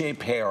 in the shea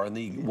pear and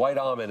the white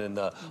almond and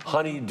the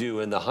honeydew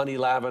and the honey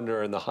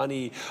lavender and the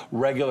honey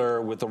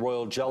regular with the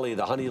royal jelly,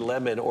 the honey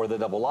lemon or the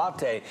double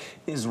latte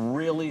is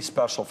really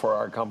special for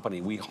our company.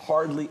 We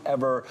hardly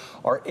ever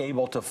are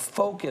able to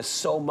focus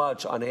so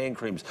much on hand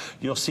creams.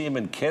 You'll see them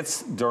in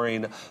kits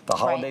during the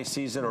holiday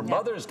season or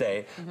Mother's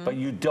Day, but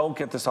you don't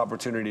get this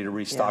opportunity to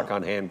restock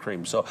on hand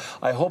cream. So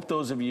I hope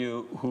those of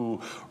you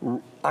who,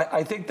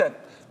 I think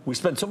that we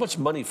spend so much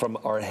money from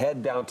our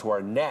head down to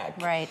our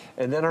neck,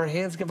 and then our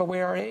hands give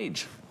away our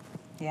age.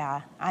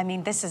 Yeah, I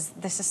mean, this is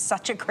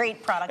such a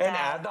great product. And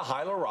add the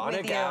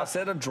hyaluronic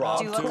acid, a drop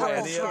to any of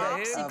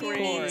the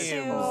ingredients.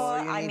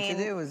 I mean,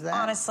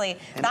 honestly,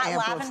 that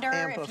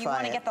lavender, if you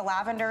want to get the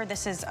lavender,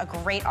 this is a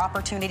great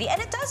opportunity.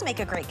 And it does make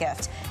a great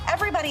gift.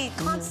 Everybody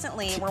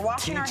constantly, we're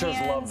washing our hands.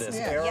 Teachers love this.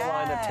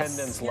 Airline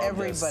attendants love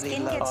this.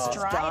 Skin gets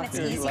dry and it's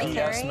easy to carry.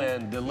 Yes,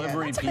 men,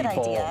 delivery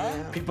people,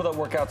 people that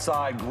work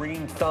outside,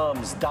 green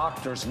thumbs,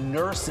 doctors,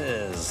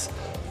 nurses.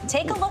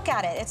 Take a look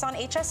at it. It's on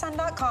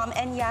hsn.com,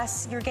 and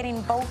yes, you're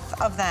getting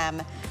both of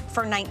them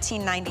for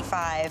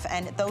 $19.95,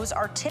 and those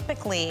are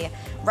typically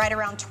right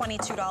around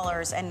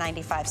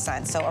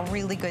 $22.95, so a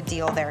really good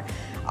deal there.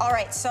 All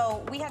right,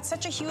 so we had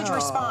such a huge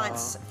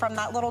response from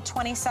that little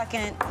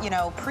 20-second,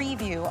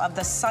 preview of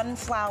the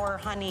sunflower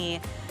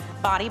honey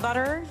body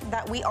butter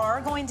that we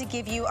are going to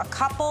give you a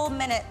couple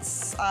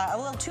minutes, a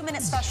little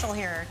 2-minute special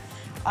here.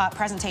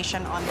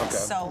 Presentation on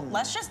this. So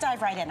let's just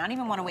dive right in. I don't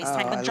even want to waste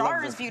time. The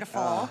jar is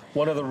beautiful.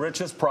 One of the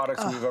richest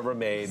products we've ever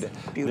made.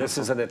 This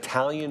is an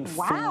Italian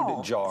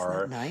food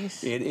jar.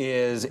 Nice? It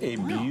is a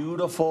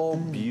beautiful,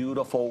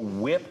 beautiful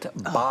whipped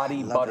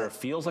body butter.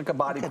 Feels like a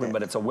body cream,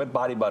 but it's a whipped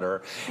body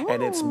butter.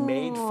 And it's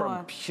made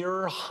from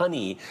pure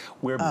honey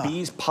where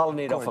bees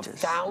pollinate off of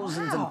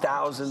thousands and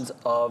thousands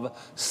of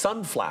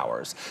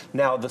sunflowers.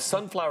 Now, the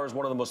sunflower is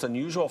one of the most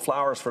unusual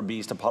flowers for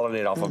bees to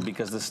pollinate off of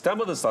because the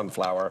stem of the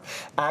sunflower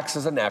acts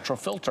as a natural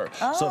filter.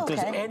 So if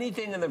there's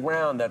anything in the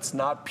ground that's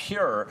not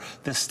pure,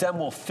 the stem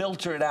will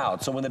filter it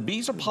out. So when the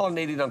bees are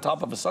pollinating on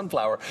top of a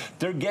sunflower,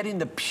 they're getting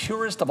the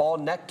purest of all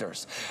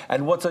nectars.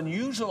 And what's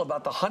unusual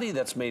about the honey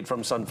that's made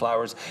from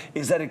sunflowers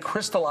is that it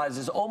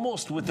crystallizes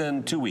almost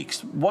within 2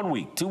 weeks. 1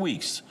 week, 2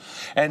 weeks.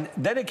 And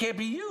then it can't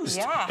be used.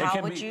 Yeah, how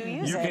would you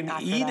use it? You can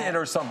eat it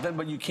or something,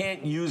 but you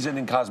can't use it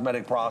in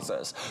cosmetic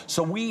process.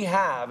 So we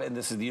have, and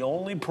this is the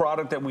only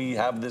product that we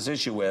have this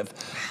issue with,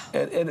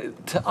 and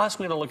to us,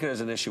 we don't look at it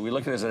as an issue. We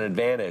look at it as an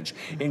advantage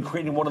in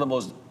creating one of the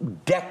most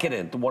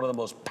decadent, one of the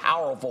most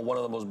powerful, one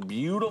of the most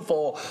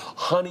beautiful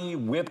honey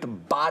whipped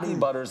body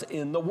butters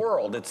in the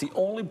world. It's the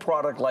only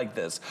product like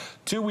this.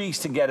 2 weeks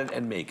to get it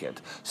and make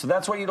it. So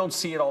that's why you don't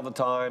see it all the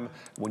time.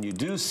 When you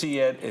do see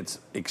it, it's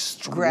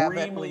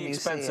extremely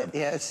expensive.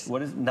 Yes.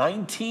 What is it?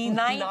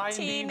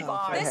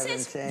 $19.95. This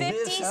is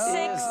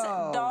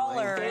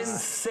 $56.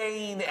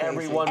 Insane,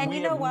 everyone. And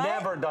we have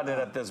never done it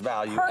at this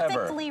value,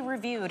 perfectly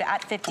reviewed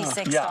at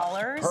 $56.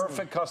 Yeah,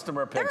 perfect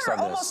customer picks on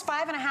this. Almost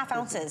 5.5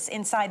 ounces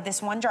inside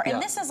this one jar. And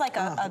this is like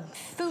a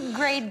food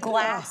grade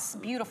glass,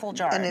 beautiful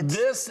jar. And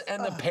this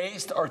and the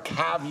paste are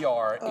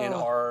caviar in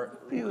our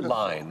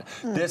line.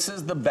 This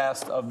is the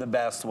best of the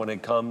best when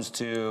it comes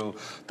to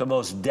the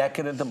most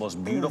decadent, the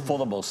most beautiful,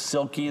 the most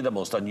silky, the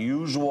most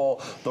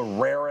unusual, the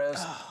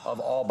rarest of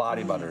all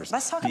body butters.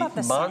 Let's talk about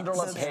the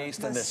mandorla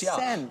paste and this.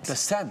 Scent. The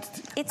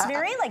scent. It's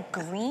very like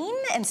green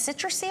and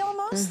citrusy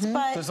almost,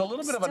 but there's a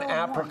little bit of an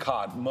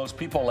apricot. Most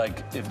people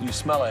like, if you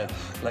smell it,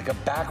 like a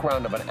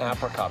background of an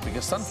apricot,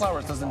 because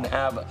sunflowers doesn't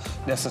have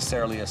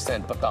necessarily a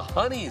scent, but the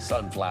honey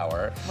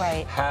sunflower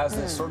has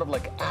this sort of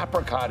like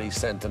apricot-y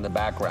scent in the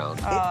background.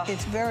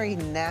 It's very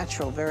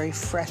natural, very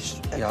fresh.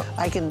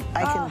 I can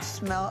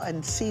smell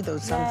and see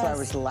those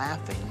sunflowers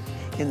laughing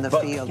in the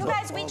field. You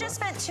guys, we just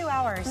spent 2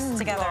 hours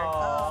together.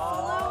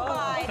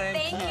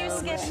 Thank you,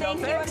 Skip. Thank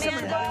you,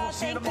 Amanda.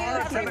 Thank you,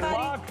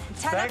 everybody.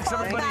 10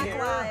 o'clock back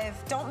live.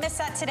 Don't miss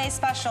that today's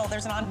special.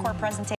 There's an encore presentation.